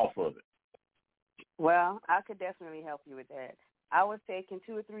come off of it. Well, I could definitely help you with that. I was taking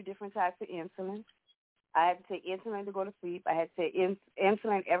 2 or 3 different types of insulin. I had to take insulin to go to sleep. I had to take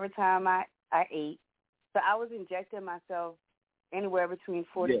insulin every time I ate. So I was injecting myself anywhere between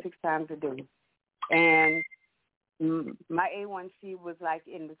 4 to 6 times a day. And my A1C was like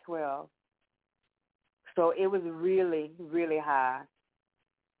in the 12. So it was really, really high.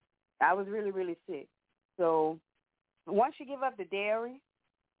 I was really, really sick. So once you give up the dairy,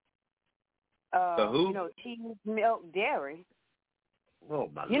 cheese, milk, dairy. Oh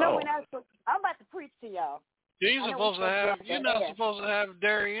my You know, Lord. I'm about to preach to y'all. You're not supposed to have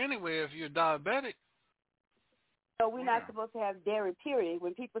dairy anyway if you're diabetic. So we're not supposed to have dairy, period.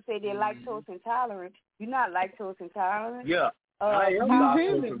 When people say they're lactose intolerant, you're not lactose intolerant. Yeah. I am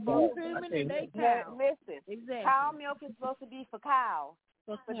lactose intolerant. Listen, exactly. Cow milk is supposed to be for cows,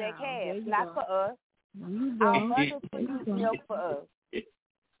 for their calves, not for us. Our mothers produce milk for us.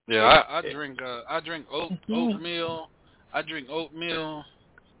 Yeah, I drink oatmeal. I drink oatmeal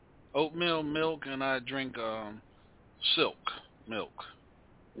milk, and I drink silk milk.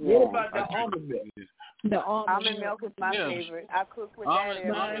 What about the almond milk? The almond milk is my favorite. I cook with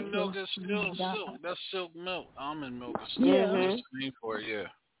that. Almond milk is still silk. That's silk milk. Almond milk is still the name for it. Yeah.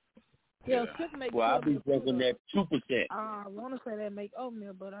 Yeah, make well, I'll be drinking that 2%. I want to say they make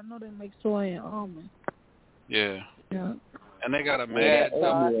oatmeal, but I know they make soy and almond. Yeah. Yeah. And they got a mad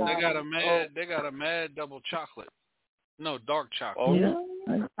double chocolate. No, dark chocolate. Oh, yeah.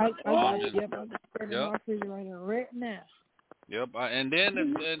 I got it in my refrigerator right now. Yep. And then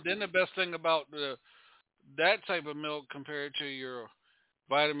the best thing about that type of milk compared to your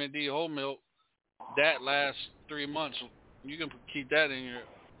vitamin D whole milk, that lasts 3 months. You can keep that in your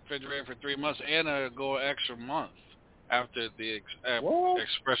refrigerator for 3 months, and it'll go an extra month after the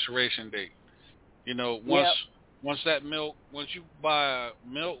expiration date. You know, once you buy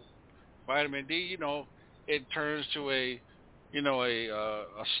milk, vitamin D, you know, it turns to a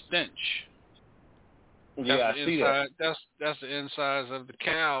stench. Yeah, I see that. That's the insides of the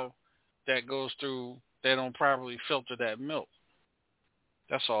cow that goes through. They don't properly filter that milk.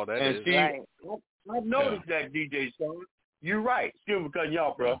 That's all that is. See, right. I've noticed that, DJ Sean. You're right. Still cutting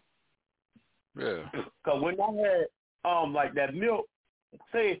y'all, bro. Yeah. Because when I had like that milk,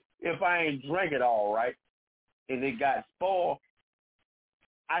 say if I ain't drank it all right, and it got spoiled,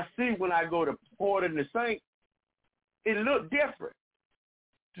 I see when I go to pour it in the sink, it look different.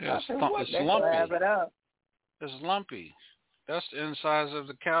 Yeah, it's lumpy. It's lumpy. That's the insides of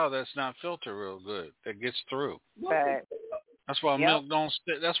the cow that's not filtered real good. That gets through. Right. That's why milk don't.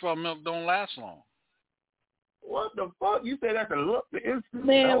 That's why milk don't last long. What the fuck? You say that's a look?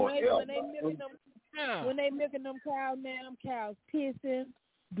 Man, when they milking them cows, man, them cows pissing,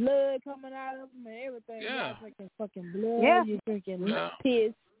 blood coming out of them and everything. Yeah. You're drinking fucking blood. Yeah. You're drinking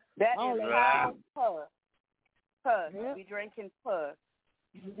piss. That is cow pus. Pus. Yep. We drinking pus.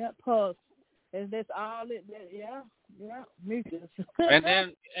 Yeah, pus. That's all it. Yeah. Mucus.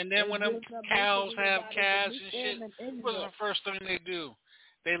 And then when them cows have calves and shit, what's the first thing they do?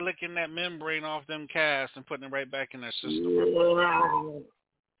 They licking that membrane off them calves and putting it right back in their system.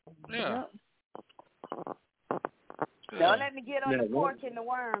 Yeah. Don't let me get on the porch and the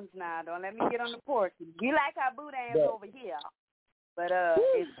worms now. Don't let me get on the porch. We like our boudins over here, but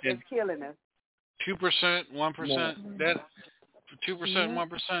it's killing us. 2%, 1%. That 2%,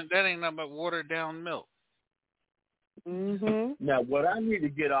 1%. That ain't nothing but watered down milk. Mhm. Now what I need to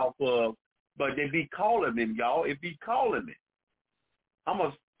get off of, but they be calling me, y'all. It be calling me. I'm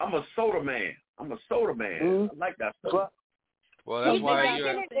a soda man. I like that soda. Well, that's why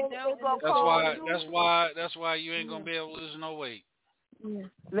you ain't gonna be able to lose no weight. Yeah.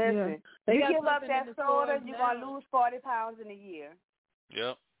 Listen, you give up that soda, you're gonna lose 40 pounds in a year.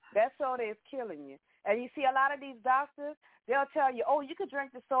 Yep. That soda is killing you. And you see a lot of these doctors, they'll tell you, oh, you could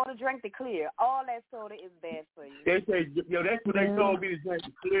drink the soda, drink the clear. All that soda is bad for you. They say, that's what they told me to drink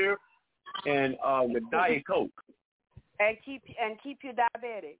the clear and the Diet Coke. And keep you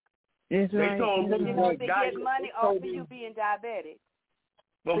diabetic. That's right. They told me to get money off of you being diabetic.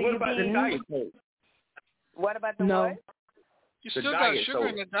 But what about the Diet Coke? What about the what? You still got sugar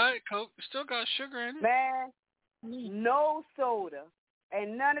in the Diet Coke. You still got sugar in it. Man, no soda.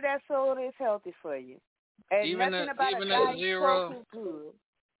 And none of that soda is healthy for you. And even nothing about a Diet zero, Coke is good.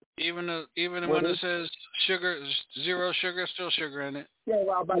 Even when it says sugar, zero sugar, still sugar in it. Yeah,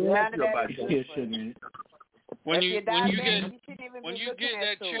 well, about none of that is still sugar in it. When you get that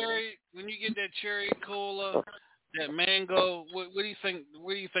cherry cola, that mango, what do you think?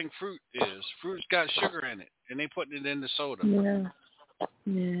 What do you think fruit is? Fruit's got sugar in it, and they putting it in the soda.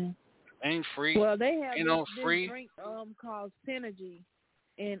 Yeah. Ain't free. Well, they have this free drink called Synergy,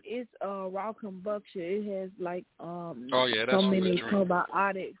 and it's raw combustion. It has like so many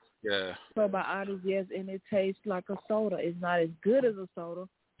probiotics. Yeah. Probiotics, yes, and it tastes like a soda. It's not as good as a soda,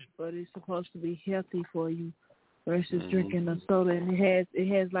 but it's supposed to be healthy for you versus drinking a soda. And it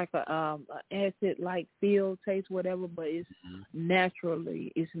has like a acid like feel, taste, whatever, but it's natural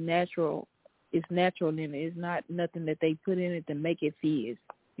in it. It's not nothing that they put in it to make it fizz.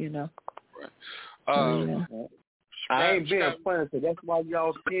 I ain't being funny, so that's why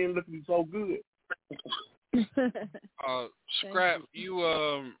y'all skin looking so good. Scrap,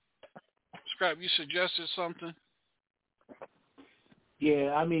 you suggested something?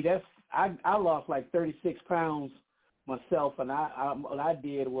 Yeah, I mean I lost like 36 pounds myself, and I what I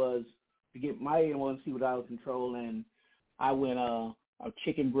did was to get my A1C was out of control, and I went a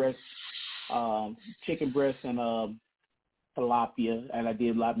chicken breast and tilapia, and I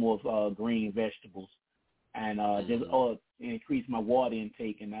did a lot more of green vegetables, and just increased my water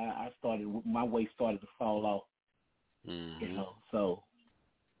intake, and my weight started to fall off. So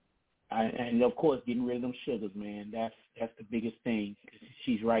and of course getting rid of them sugars, man. That's the biggest thing.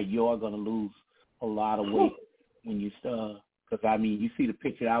 She's right. You are gonna lose a lot of weight when you start. Because I mean, you see the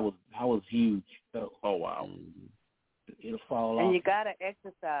picture. I was huge. So wow, it'll fall off. And you gotta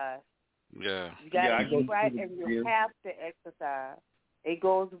exercise. Yeah. You gotta eat right, and you have to exercise. It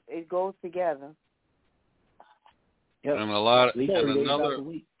goes together. Yep. And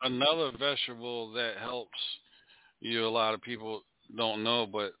another vegetable that helps you, a lot of people don't know,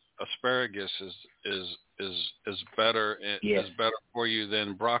 but asparagus is better is better for you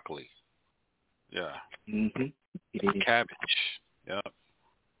than broccoli. Yeah. Mm-hmm. Cabbage. Yep.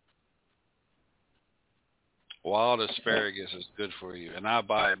 Wild asparagus is good for you, and I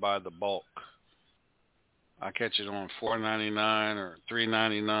buy it by the bulk. I catch it on $4.99 or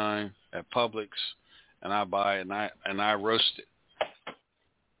 $3.99 at Publix, and I buy it and I roast it.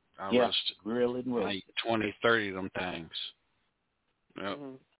 I roast it. Really? I eat 20, 30 of them things. Yep.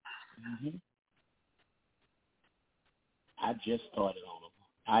 Mm-hmm. I just started on them.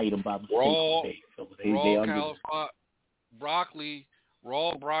 I eat them by mistake.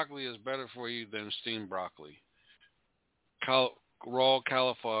 Raw broccoli is better for you than steamed broccoli. Raw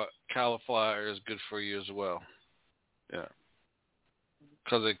cauliflower is good for you as well. Yeah.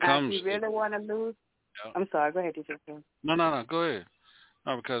 Because it comes. If you really want to lose, I'm sorry. Go ahead, DJ. No. Go ahead.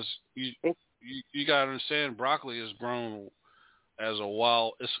 No, because you got to understand, broccoli is grown as a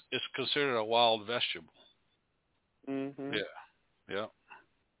wild. It's considered a wild vegetable. Mm-hmm. Yeah.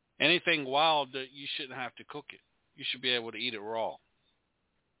 Anything wild that you shouldn't have to cook it. You should be able to eat it raw.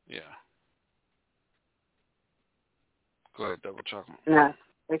 Yeah. Go ahead, double chocolate. Now,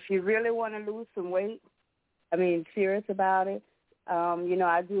 if you really want to lose some weight, serious about it,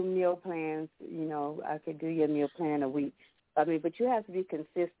 I do meal plans. I could do your meal plan a week. But you have to be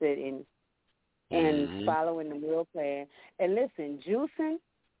consistent in following the meal plan. And listen, juicing,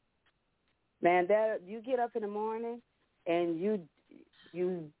 man, you get up in the morning and you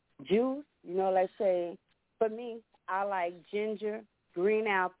juice, let's say, for me, I like ginger, green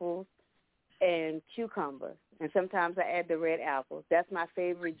apples, and cucumbers. And sometimes I add the red apples. That's my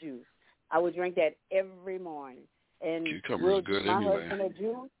favorite juice. I would drink that every morning. And cucumber's good anyway.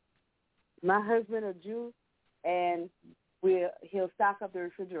 My husband will juice, and he'll stock up the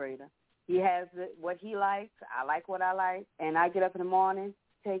refrigerator. He has what he likes. I like what I like. And I get up in the morning,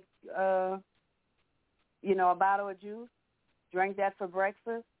 take, a bottle of juice, drink that for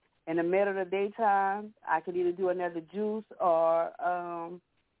breakfast. In the middle of the daytime, I could either do another juice or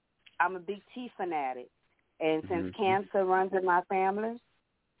I'm a big tea fanatic. And since cancer runs in my family,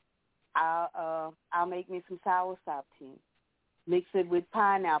 I'll make me some soursop tea. Mix it with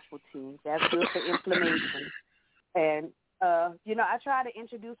pineapple tea. That's good for inflammation. And, I try to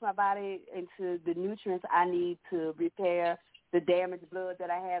introduce my body into the nutrients I need to repair the damaged blood that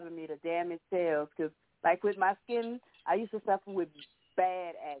I have in me, the damaged cells. Because, like with my skin, I used to suffer with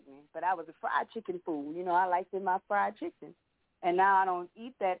bad acne, but I was a fried chicken fool. I liked my fried chicken. And now I don't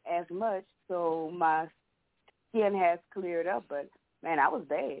eat that as much, so my skin has cleared up. But, man, I was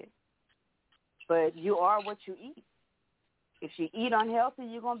bad. But you are what you eat. If you eat unhealthy,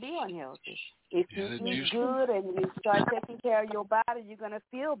 you're going to be unhealthy. If you eat good and you start taking care of your body, you're going to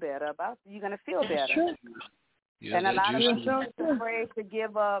feel better. You're going to feel better. Yeah, and a lot of us are afraid to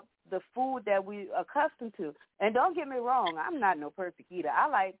give up the food that we accustomed to. And don't get me wrong, I'm not no perfect eater.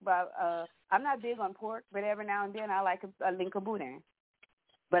 I'm not big on pork, but every now and then I like a link of boudin.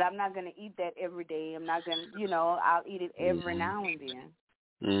 But I'm not going to eat that every day. I'm not going to, I'll eat it every now and then.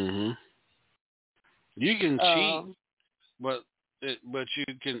 Mhm. You can cheat, but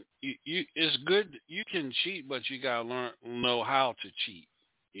you can it's good. You can cheat, but you gotta know how to cheat.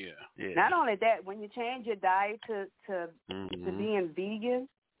 Yeah. Not only that, when you change your diet to being vegan,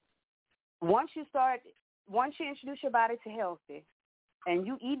 once you introduce your body to healthy, and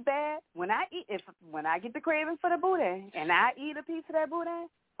you eat bad, when I get the craving for the boudin and I eat a piece of that boudin,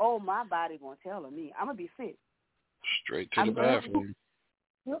 oh, my body gonna tell on me. I'm gonna be sick. Straight to the bathroom.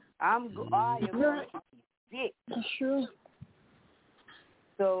 I'm going to be sick. That's true.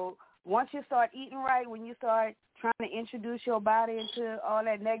 So once you start eating right, when you start trying to introduce your body into all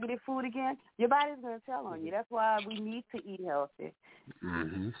that negative food again, your body's going to tell on you. That's why we need to eat healthy.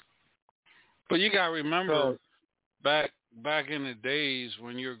 Mm-hmm. But you got to remember, back in the days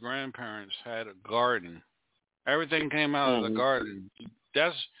when your grandparents had a garden, everything came out of the garden.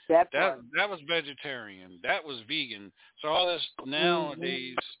 That was vegetarian. That was vegan. So all this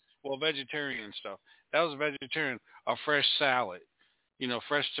nowadays, well, vegetarian stuff, that was vegetarian. A fresh salad,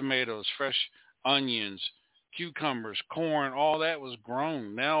 fresh tomatoes, fresh onions, cucumbers, corn, all that was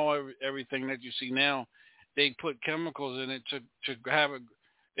grown. Now everything that you see now, they put chemicals in it to have it.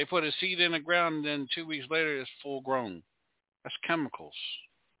 They put a seed in the ground, and then 2 weeks later it's full grown. That's chemicals.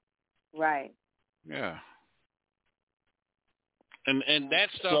 Right. Yeah. And that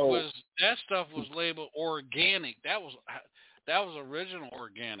stuff was labeled organic. That was original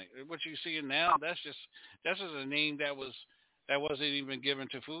organic. What you see now, that's just a name that wasn't even given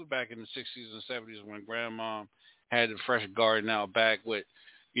to food back in the 60s and 70s when Grandma had the fresh garden out back with,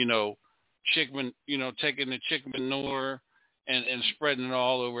 chicken, taking the chicken manure and spreading it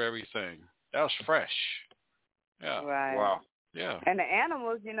all over everything. That was fresh. Yeah. Right. Wow. Yeah. And the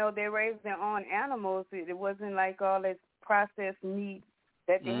animals, they raised their own animals. It wasn't like all this processed meat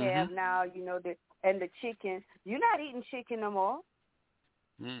that they have now, and the chicken. You're not eating chicken no more.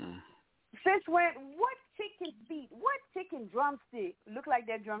 Since when? What chicken feet? What chicken drumstick look like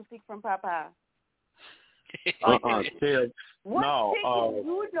that drumstick from Popeye? What chicken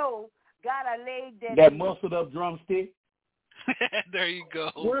got a leg that muscled up drumstick? There you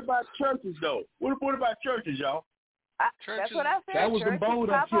go. What about churches, though? What about churches, y'all? That's what I said. That was the boned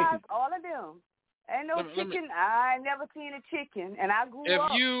up chicken. All of them. Ain't no chicken. I ain't never seen a chicken, and I grew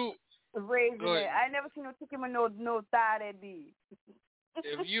up raising it. I ain't never seen no chicken with no thigh that big.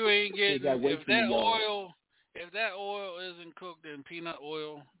 If you ain't getting, if that oil isn't cooked in peanut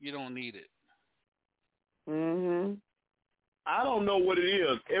oil, you don't need it. I don't know what it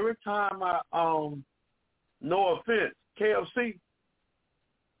is. Every time I no offense, KFC,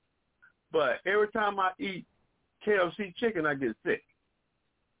 but every time I eat KFC chicken, I get sick.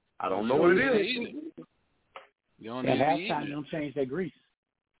 I don't know what it is. You don't At need to eat halftime, it. they don't change their grease.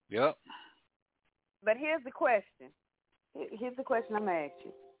 Yep. But here's the question. Here's the question I'm going to ask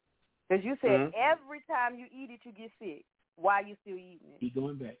you. Because you said every time you eat it, you get sick. Why are you still eating it? Keep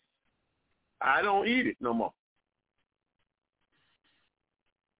going back. I don't eat it no more.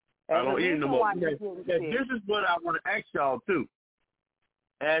 I don't eat it no more. This is what I want to ask y'all, too.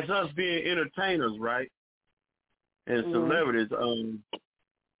 As us being entertainers, right, and celebrities,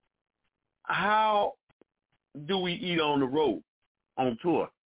 how do we eat on the road, on tour?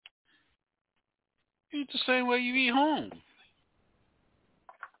 Eat the same way you eat home.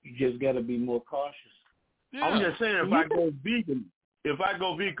 You just got to be more cautious. Yeah. I'm just saying, if I go vegan,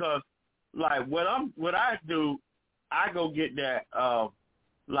 because like what I do, I go get that.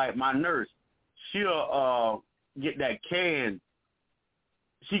 Like my nurse, she'll get that canned.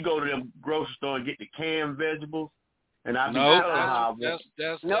 She go to the grocery store and get the canned vegetables, and I be telling her how. That's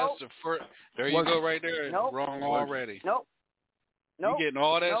the first. There you go, right there. Wrong already. Nope. You're getting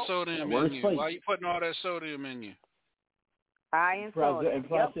all that sodium in you. Why are you putting all that sodium in you? High sodium.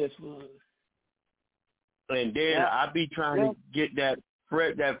 Processed food. And then I be trying to get that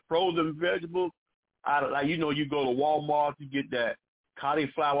frozen vegetable out of, like, you go to Walmart, you get that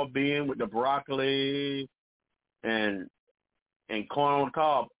cauliflower bean with the broccoli and corn on the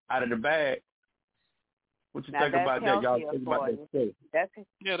cob out of the bag. What you think about that? Y'all think about that steak? That's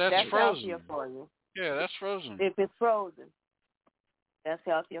frozen. Healthier for you. Yeah, that's frozen. If it's frozen, that's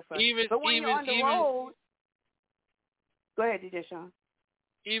healthier for you. But when you're on the road, go ahead, DJ Sean.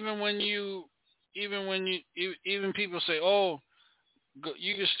 Even people say, "Oh,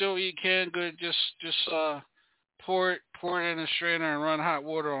 you can still eat canned good. Just pour it in a strainer and run hot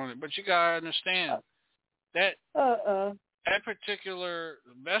water on it." But you gotta understand that that particular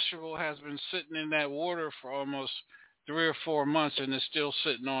vegetable has been sitting in that water for almost 3 or 4 months, and it's still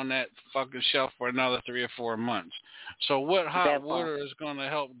sitting on that fucking shelf for another 3 or 4 months. So what hot water is going to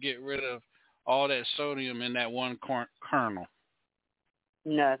help get rid of all that sodium in that one kernel?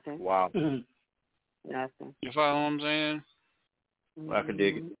 Nothing. Wow. Nothing. You follow what I'm saying? I can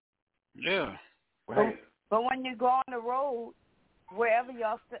dig it. Yeah. Right. But when you go on the road, wherever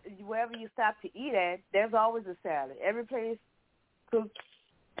you stop to eat at, there's always a salad. Every place cooks.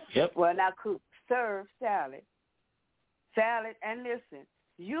 Yep. Well, not cook, serve salad. Salad, and listen,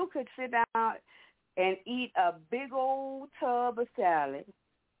 you could sit down and eat a big old tub of salad.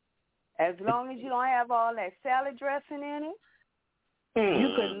 As long as you don't have all that salad dressing in it,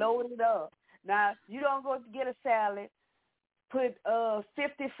 you could load it up. Now, you don't go to get a salad put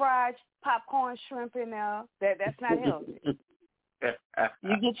 50 fried popcorn shrimp in there. That's not healthy.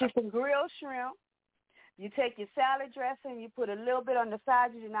 You get you some grilled shrimp. You take your salad dressing. You put a little bit on the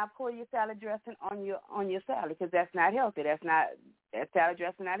side. You do not pour your salad dressing on your salad because that's not healthy. That salad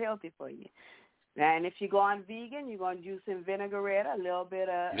dressing not healthy for you. And if you go on vegan, you're going to use some vinaigrette, a little bit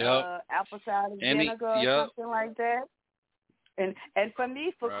of apple cider vinegar or something like that. And for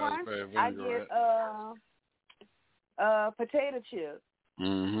me, for crunch, I get potato chips.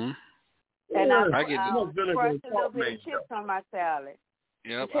 Mm-hmm. And I crush a little bit of chips on my salad.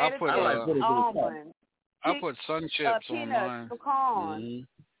 Yep, I put sun chips on mine. Pecan.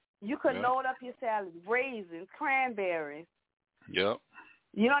 Mm-hmm. You could load up your salad, raisins, cranberries. Yep.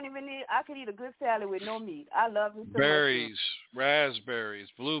 You don't even need. I could eat a good salad with no meat. I love it so berries, much. raspberries,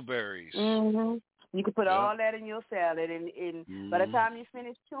 blueberries. Mm-hmm. You can put all that in your salad, and by the time you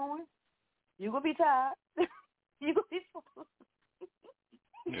finish chewing, you gonna be tired. You gonna be full.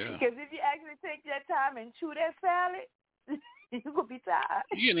 Because if you actually take that time and chew that salad, you gonna be tired.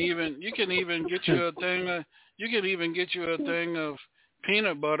 You can even get you a thing. Of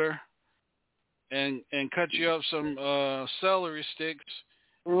peanut butter, and cut you up some celery sticks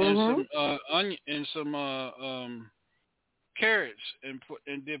and some onion and some carrots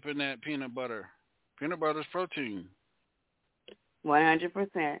and dip in that peanut butter. Peanut butter's protein.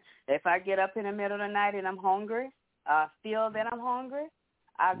 100%. If I get up in the middle of the night and I'm hungry, feel that I'm hungry,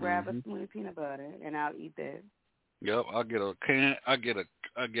 I'll grab a spoon of peanut butter and I'll eat that. Yep, I'll get a can. I get a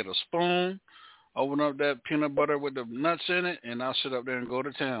spoon. Open up that peanut butter with the nuts in it, and I'll sit up there and go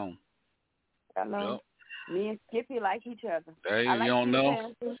to town. Hello. Yep. Me and Skippy like each other. Hey, I like you don't Peter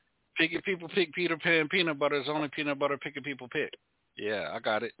know. Pan. Picking people pick Peter Pan peanut butter is only peanut butter picking people pick. Yeah, I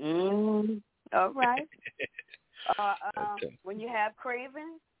got it. All right. Okay. When you have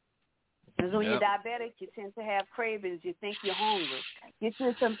cravings, because when you're diabetic, you tend to have cravings. You think you're hungry. Get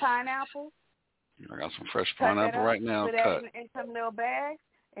you some pineapple. I got some fresh pineapple right now. Put that in some little bags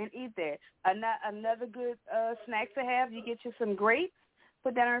and eat that. Another good snack to have, you get you some grapes.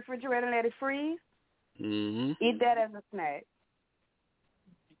 Put that in the refrigerator and let it freeze. Mm-hmm. Eat that as a snack.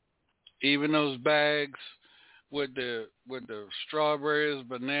 Even those bags with the strawberries,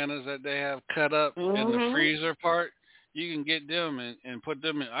 bananas that they have cut up in the freezer part, you can get them and put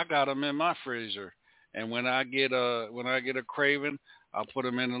them in. I got them in my freezer, and when I get a craving, I'll put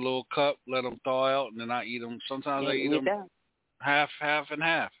them in a little cup, let them thaw out, and then I eat them. Sometimes I eat them half and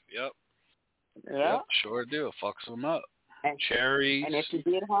half. Yep. Sure do. Fucks them up. And cherries. And if you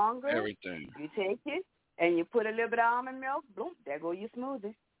get hungry, everything. You take it and you put a little bit of almond milk. Boom, there go your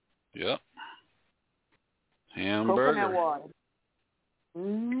smoothie. Yep. Hamburger. Coconut water.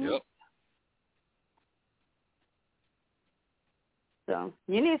 Mm-hmm. Yep. So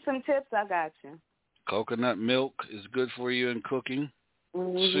you need some tips, I got you. Coconut milk is good for you in cooking,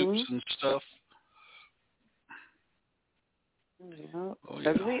 soups and stuff. Yeah.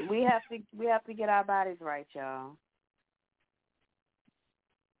 Because we have to get our bodies right, y'all.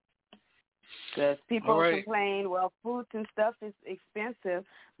 Because people complain, well, foods and stuff is expensive,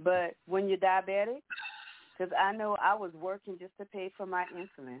 but when you're diabetic, because I know I was working just to pay for my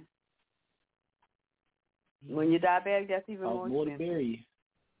insulin. When you're diabetic, that's even more expensive.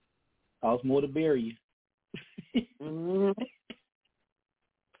 Costs more to bury you.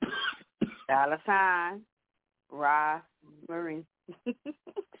 $, Ross, Marie.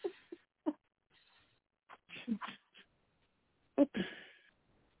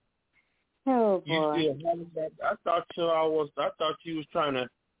 Oh boy! You I thought you was trying to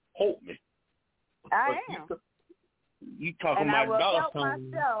hope me. I am. You talking and about I will dollar help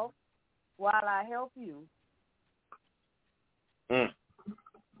signs. myself while I help you.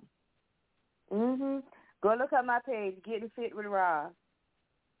 Go look at my page, Getting Fit with Rob.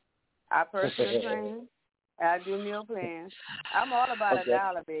 I personally train. I do meal plans. I'm all about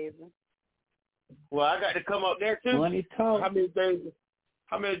 $1, baby. Well, I got to come up there too. Money talk. How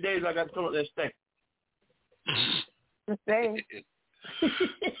many days I got to come up there and stay? Stay.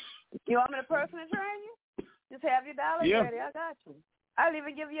 You want me to personally train you? Just have your dollars ready. I got you. I'll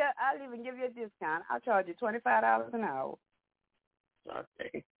even give you a discount. I'll charge you $25 an hour.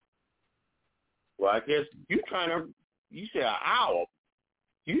 Okay. Well, I guess you said an hour.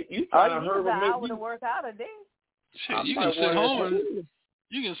 You trying to hurry an hour to work out a day. Shit, you can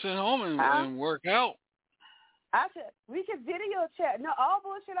sit home and work out. We could video chat. No, all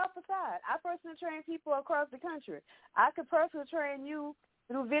bullshit off the side. I personally train people across the country. I could personally train you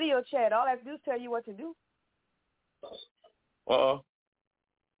through video chat. All I have to do is tell you what to do.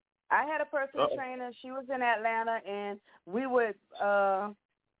 I had a personal trainer. She was in Atlanta, and we would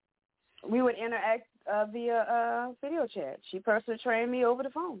interact via video chat. She personally trained me over the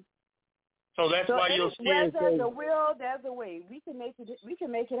phone. So that's why your skin. Where there's a will, there's a way. We can make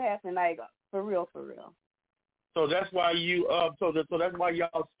it happen, like for real. So that's why you so that's why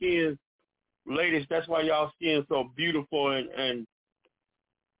y'all skin, ladies. That's why y'all skin so beautiful and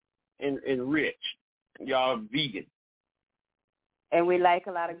rich. Y'all vegan. And we like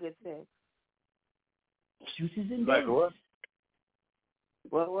a lot of good sex. Juices and like what?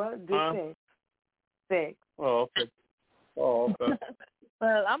 What? Good sex. Oh, okay. Oh, okay.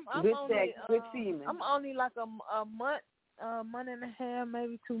 Well, I'm good only sex, good semen. I'm only like a month and a half,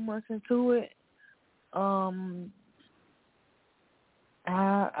 maybe 2 months into it. I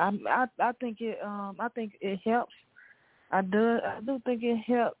think it helps. I do think it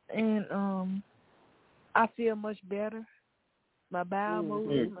helps, and I feel much better. My bowel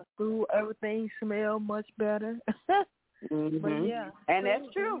movement, my stool, everything smell much better. But yeah, and that's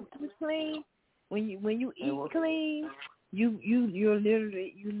true. When you clean, when you eat clean, you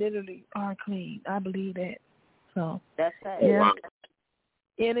literally are clean. I believe that. So that's right. Yeah. Wow.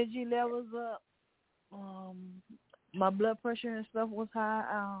 Energy levels up. My blood pressure and stuff was high.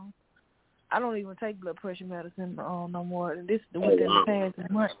 I don't even take blood pressure medicine no more.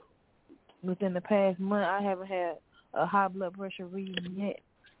 Within the past month, I haven't had a high blood pressure reading yet.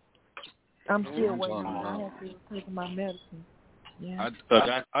 I'm still waiting on it. I have to take my medicine. Yeah.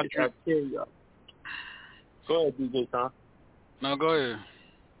 I tell you. Go ahead, DJ Tom. No, go ahead.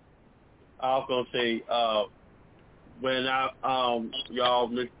 I was gonna say, when y'all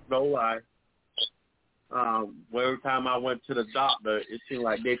no lie, every time I went to the doctor, it seemed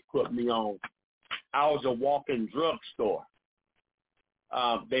like they put me on. I was a walking drugstore.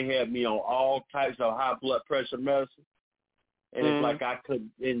 They had me on all types of high blood pressure medicine, and it's like I could.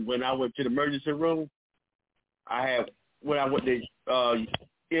 And when I went to the emergency room, when I went to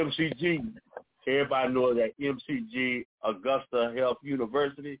MCG. Everybody knows that MCG, Augusta Health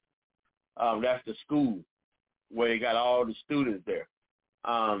University. That's the school where they got all the students there.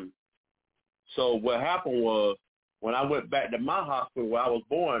 So what happened was, when I went back to my hospital where I was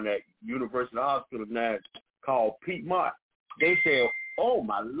born at, University Hospital now called Piedmont, they said, "Oh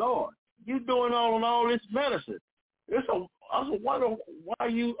my Lord, you doing all this medicine? I was wondering why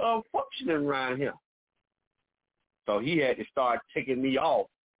you functioning around here." So he had to start taking me off,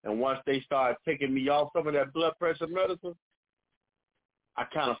 and once they started taking me off some of that blood pressure medicine, I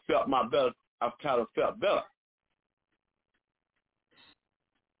kind of felt better.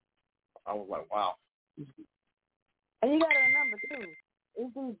 I was like, wow. And you got to remember, too,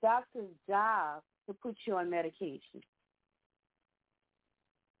 it's these doctors' job to put you on medication.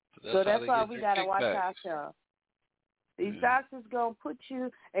 So that's why we got to watch ourselves. These doctors going to put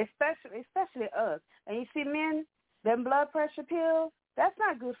you, especially us. And you see, men, them blood pressure pills, that's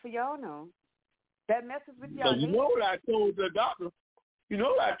not good for y'all, no. That messes with y'all. So you know what I told the doctor? You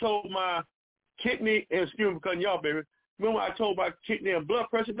know what I told my kidney, and excuse me for cutting y'all, baby. Remember what I told my kidney and blood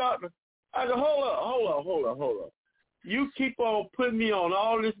pressure doctor? I said, hold up. You keep on putting me on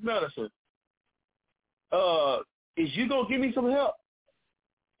all this medicine. Is you going to give me some help?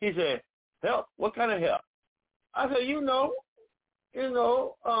 He said, help? What kind of help? I said,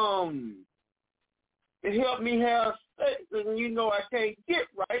 it helped me have sex, and I can't get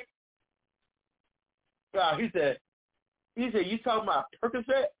right. He said, you talking about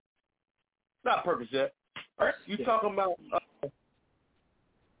Percocet? Not Percocet. You talking about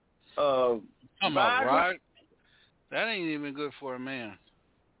right? That ain't even good for a man.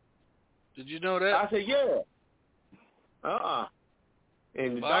 Did you know that? I said, yeah.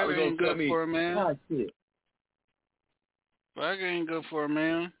 And the doctor ain't good me, for a man. Oh, shit. Viagra ain't good for a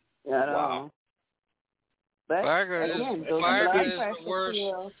man. Wow. But Viagra is the worst.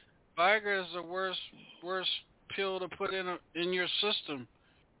 Pills. Viagra is the worst pill to put in your system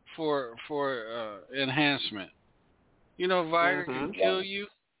for enhancement. Viagra can kill you.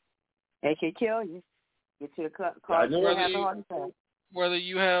 It can kill you. Get you cause you have a heart attack. Whether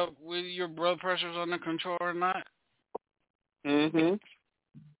your blood pressure's under control or not.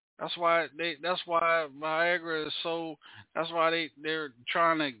 That's why Viagra is so. That's why they're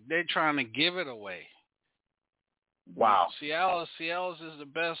trying to give it away. Wow. Cialis is the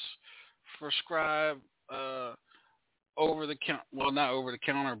best prescribed over the counter. Well, not over the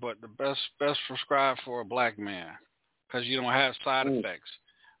counter, but the best prescribed for a black man because you don't have side effects.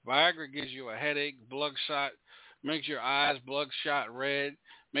 Viagra gives you a headache, bloodshot, makes your eyes bloodshot red,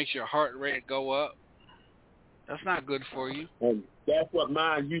 makes your heart rate go up. That's not good for you. And that's what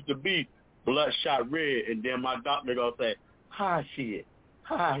mine used to be, bloodshot red. And then my doctor gonna say, shit.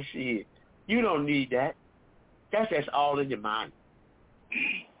 You don't need that. That's all in your mind.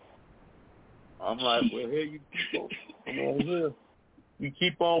 I'm like, well, here you keep on. I'm on here. You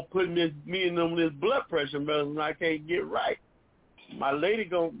keep on putting me and them this blood pressure medicine I can't get right. My lady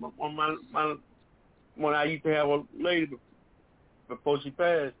on my when I used to have a lady before she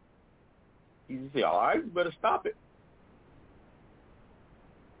passed, she used to say, all right, you better stop it.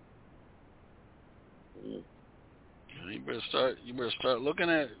 You better start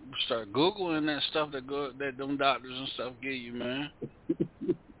start Googling that stuff that them doctors and stuff give you, man.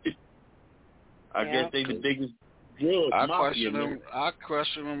 I guess they the biggest drugs. I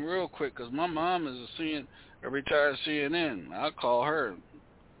question them real quick because my mom is a retired CNN. I call her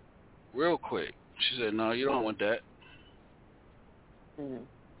real quick. She said, "No, you don't want that."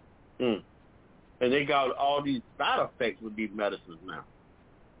 And they got all these side effects with these medicines now.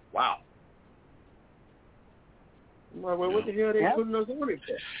 Wow. Well, what the hell are they putting us on it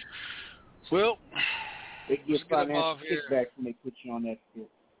for? Well, they get financial kickbacks when they put you on that shit.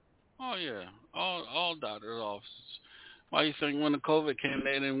 Oh yeah, all doctors' offices. Why you think when the COVID came,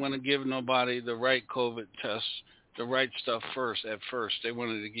 they didn't want to give nobody the right COVID test, the right stuff first? At first, they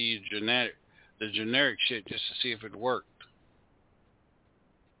wanted to give you the generic shit just to see if it worked.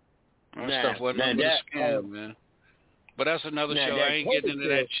 That stuff wasn't a scam, man. But that's another show. I ain't getting into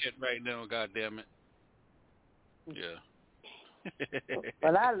that shit right now. God damn it. Yeah.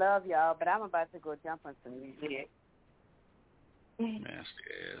 Well, I love y'all, but I'm about to go jump on some music. Nasty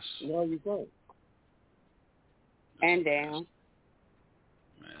ass. No, you don't. And down.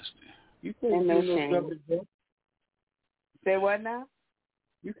 Nasty. You can't do no jumping jack. Say what now?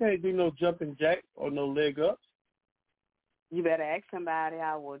 You can't do no jumping jack or no leg ups. You better ask somebody.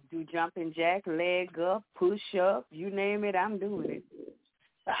 I will do jumping jack, leg up, push up, you name it, I'm doing it.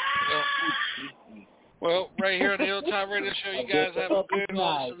 Well, right here on the Hilltop Radio Show, you guys have a good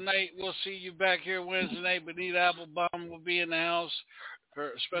awesome night. We'll see you back here Wednesday night. Benita Applebaum will be in the house for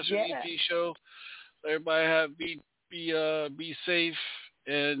a special EP show. Everybody be safe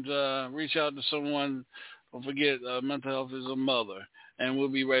and reach out to someone. Don't forget, mental health is a mother. And we'll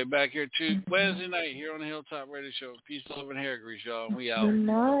be right back here too Wednesday night here on the Hilltop Radio Show. Peace, love, and hair grease, y'all. We out. Good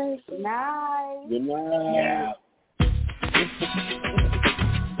night. Good night. Good night. Yeah.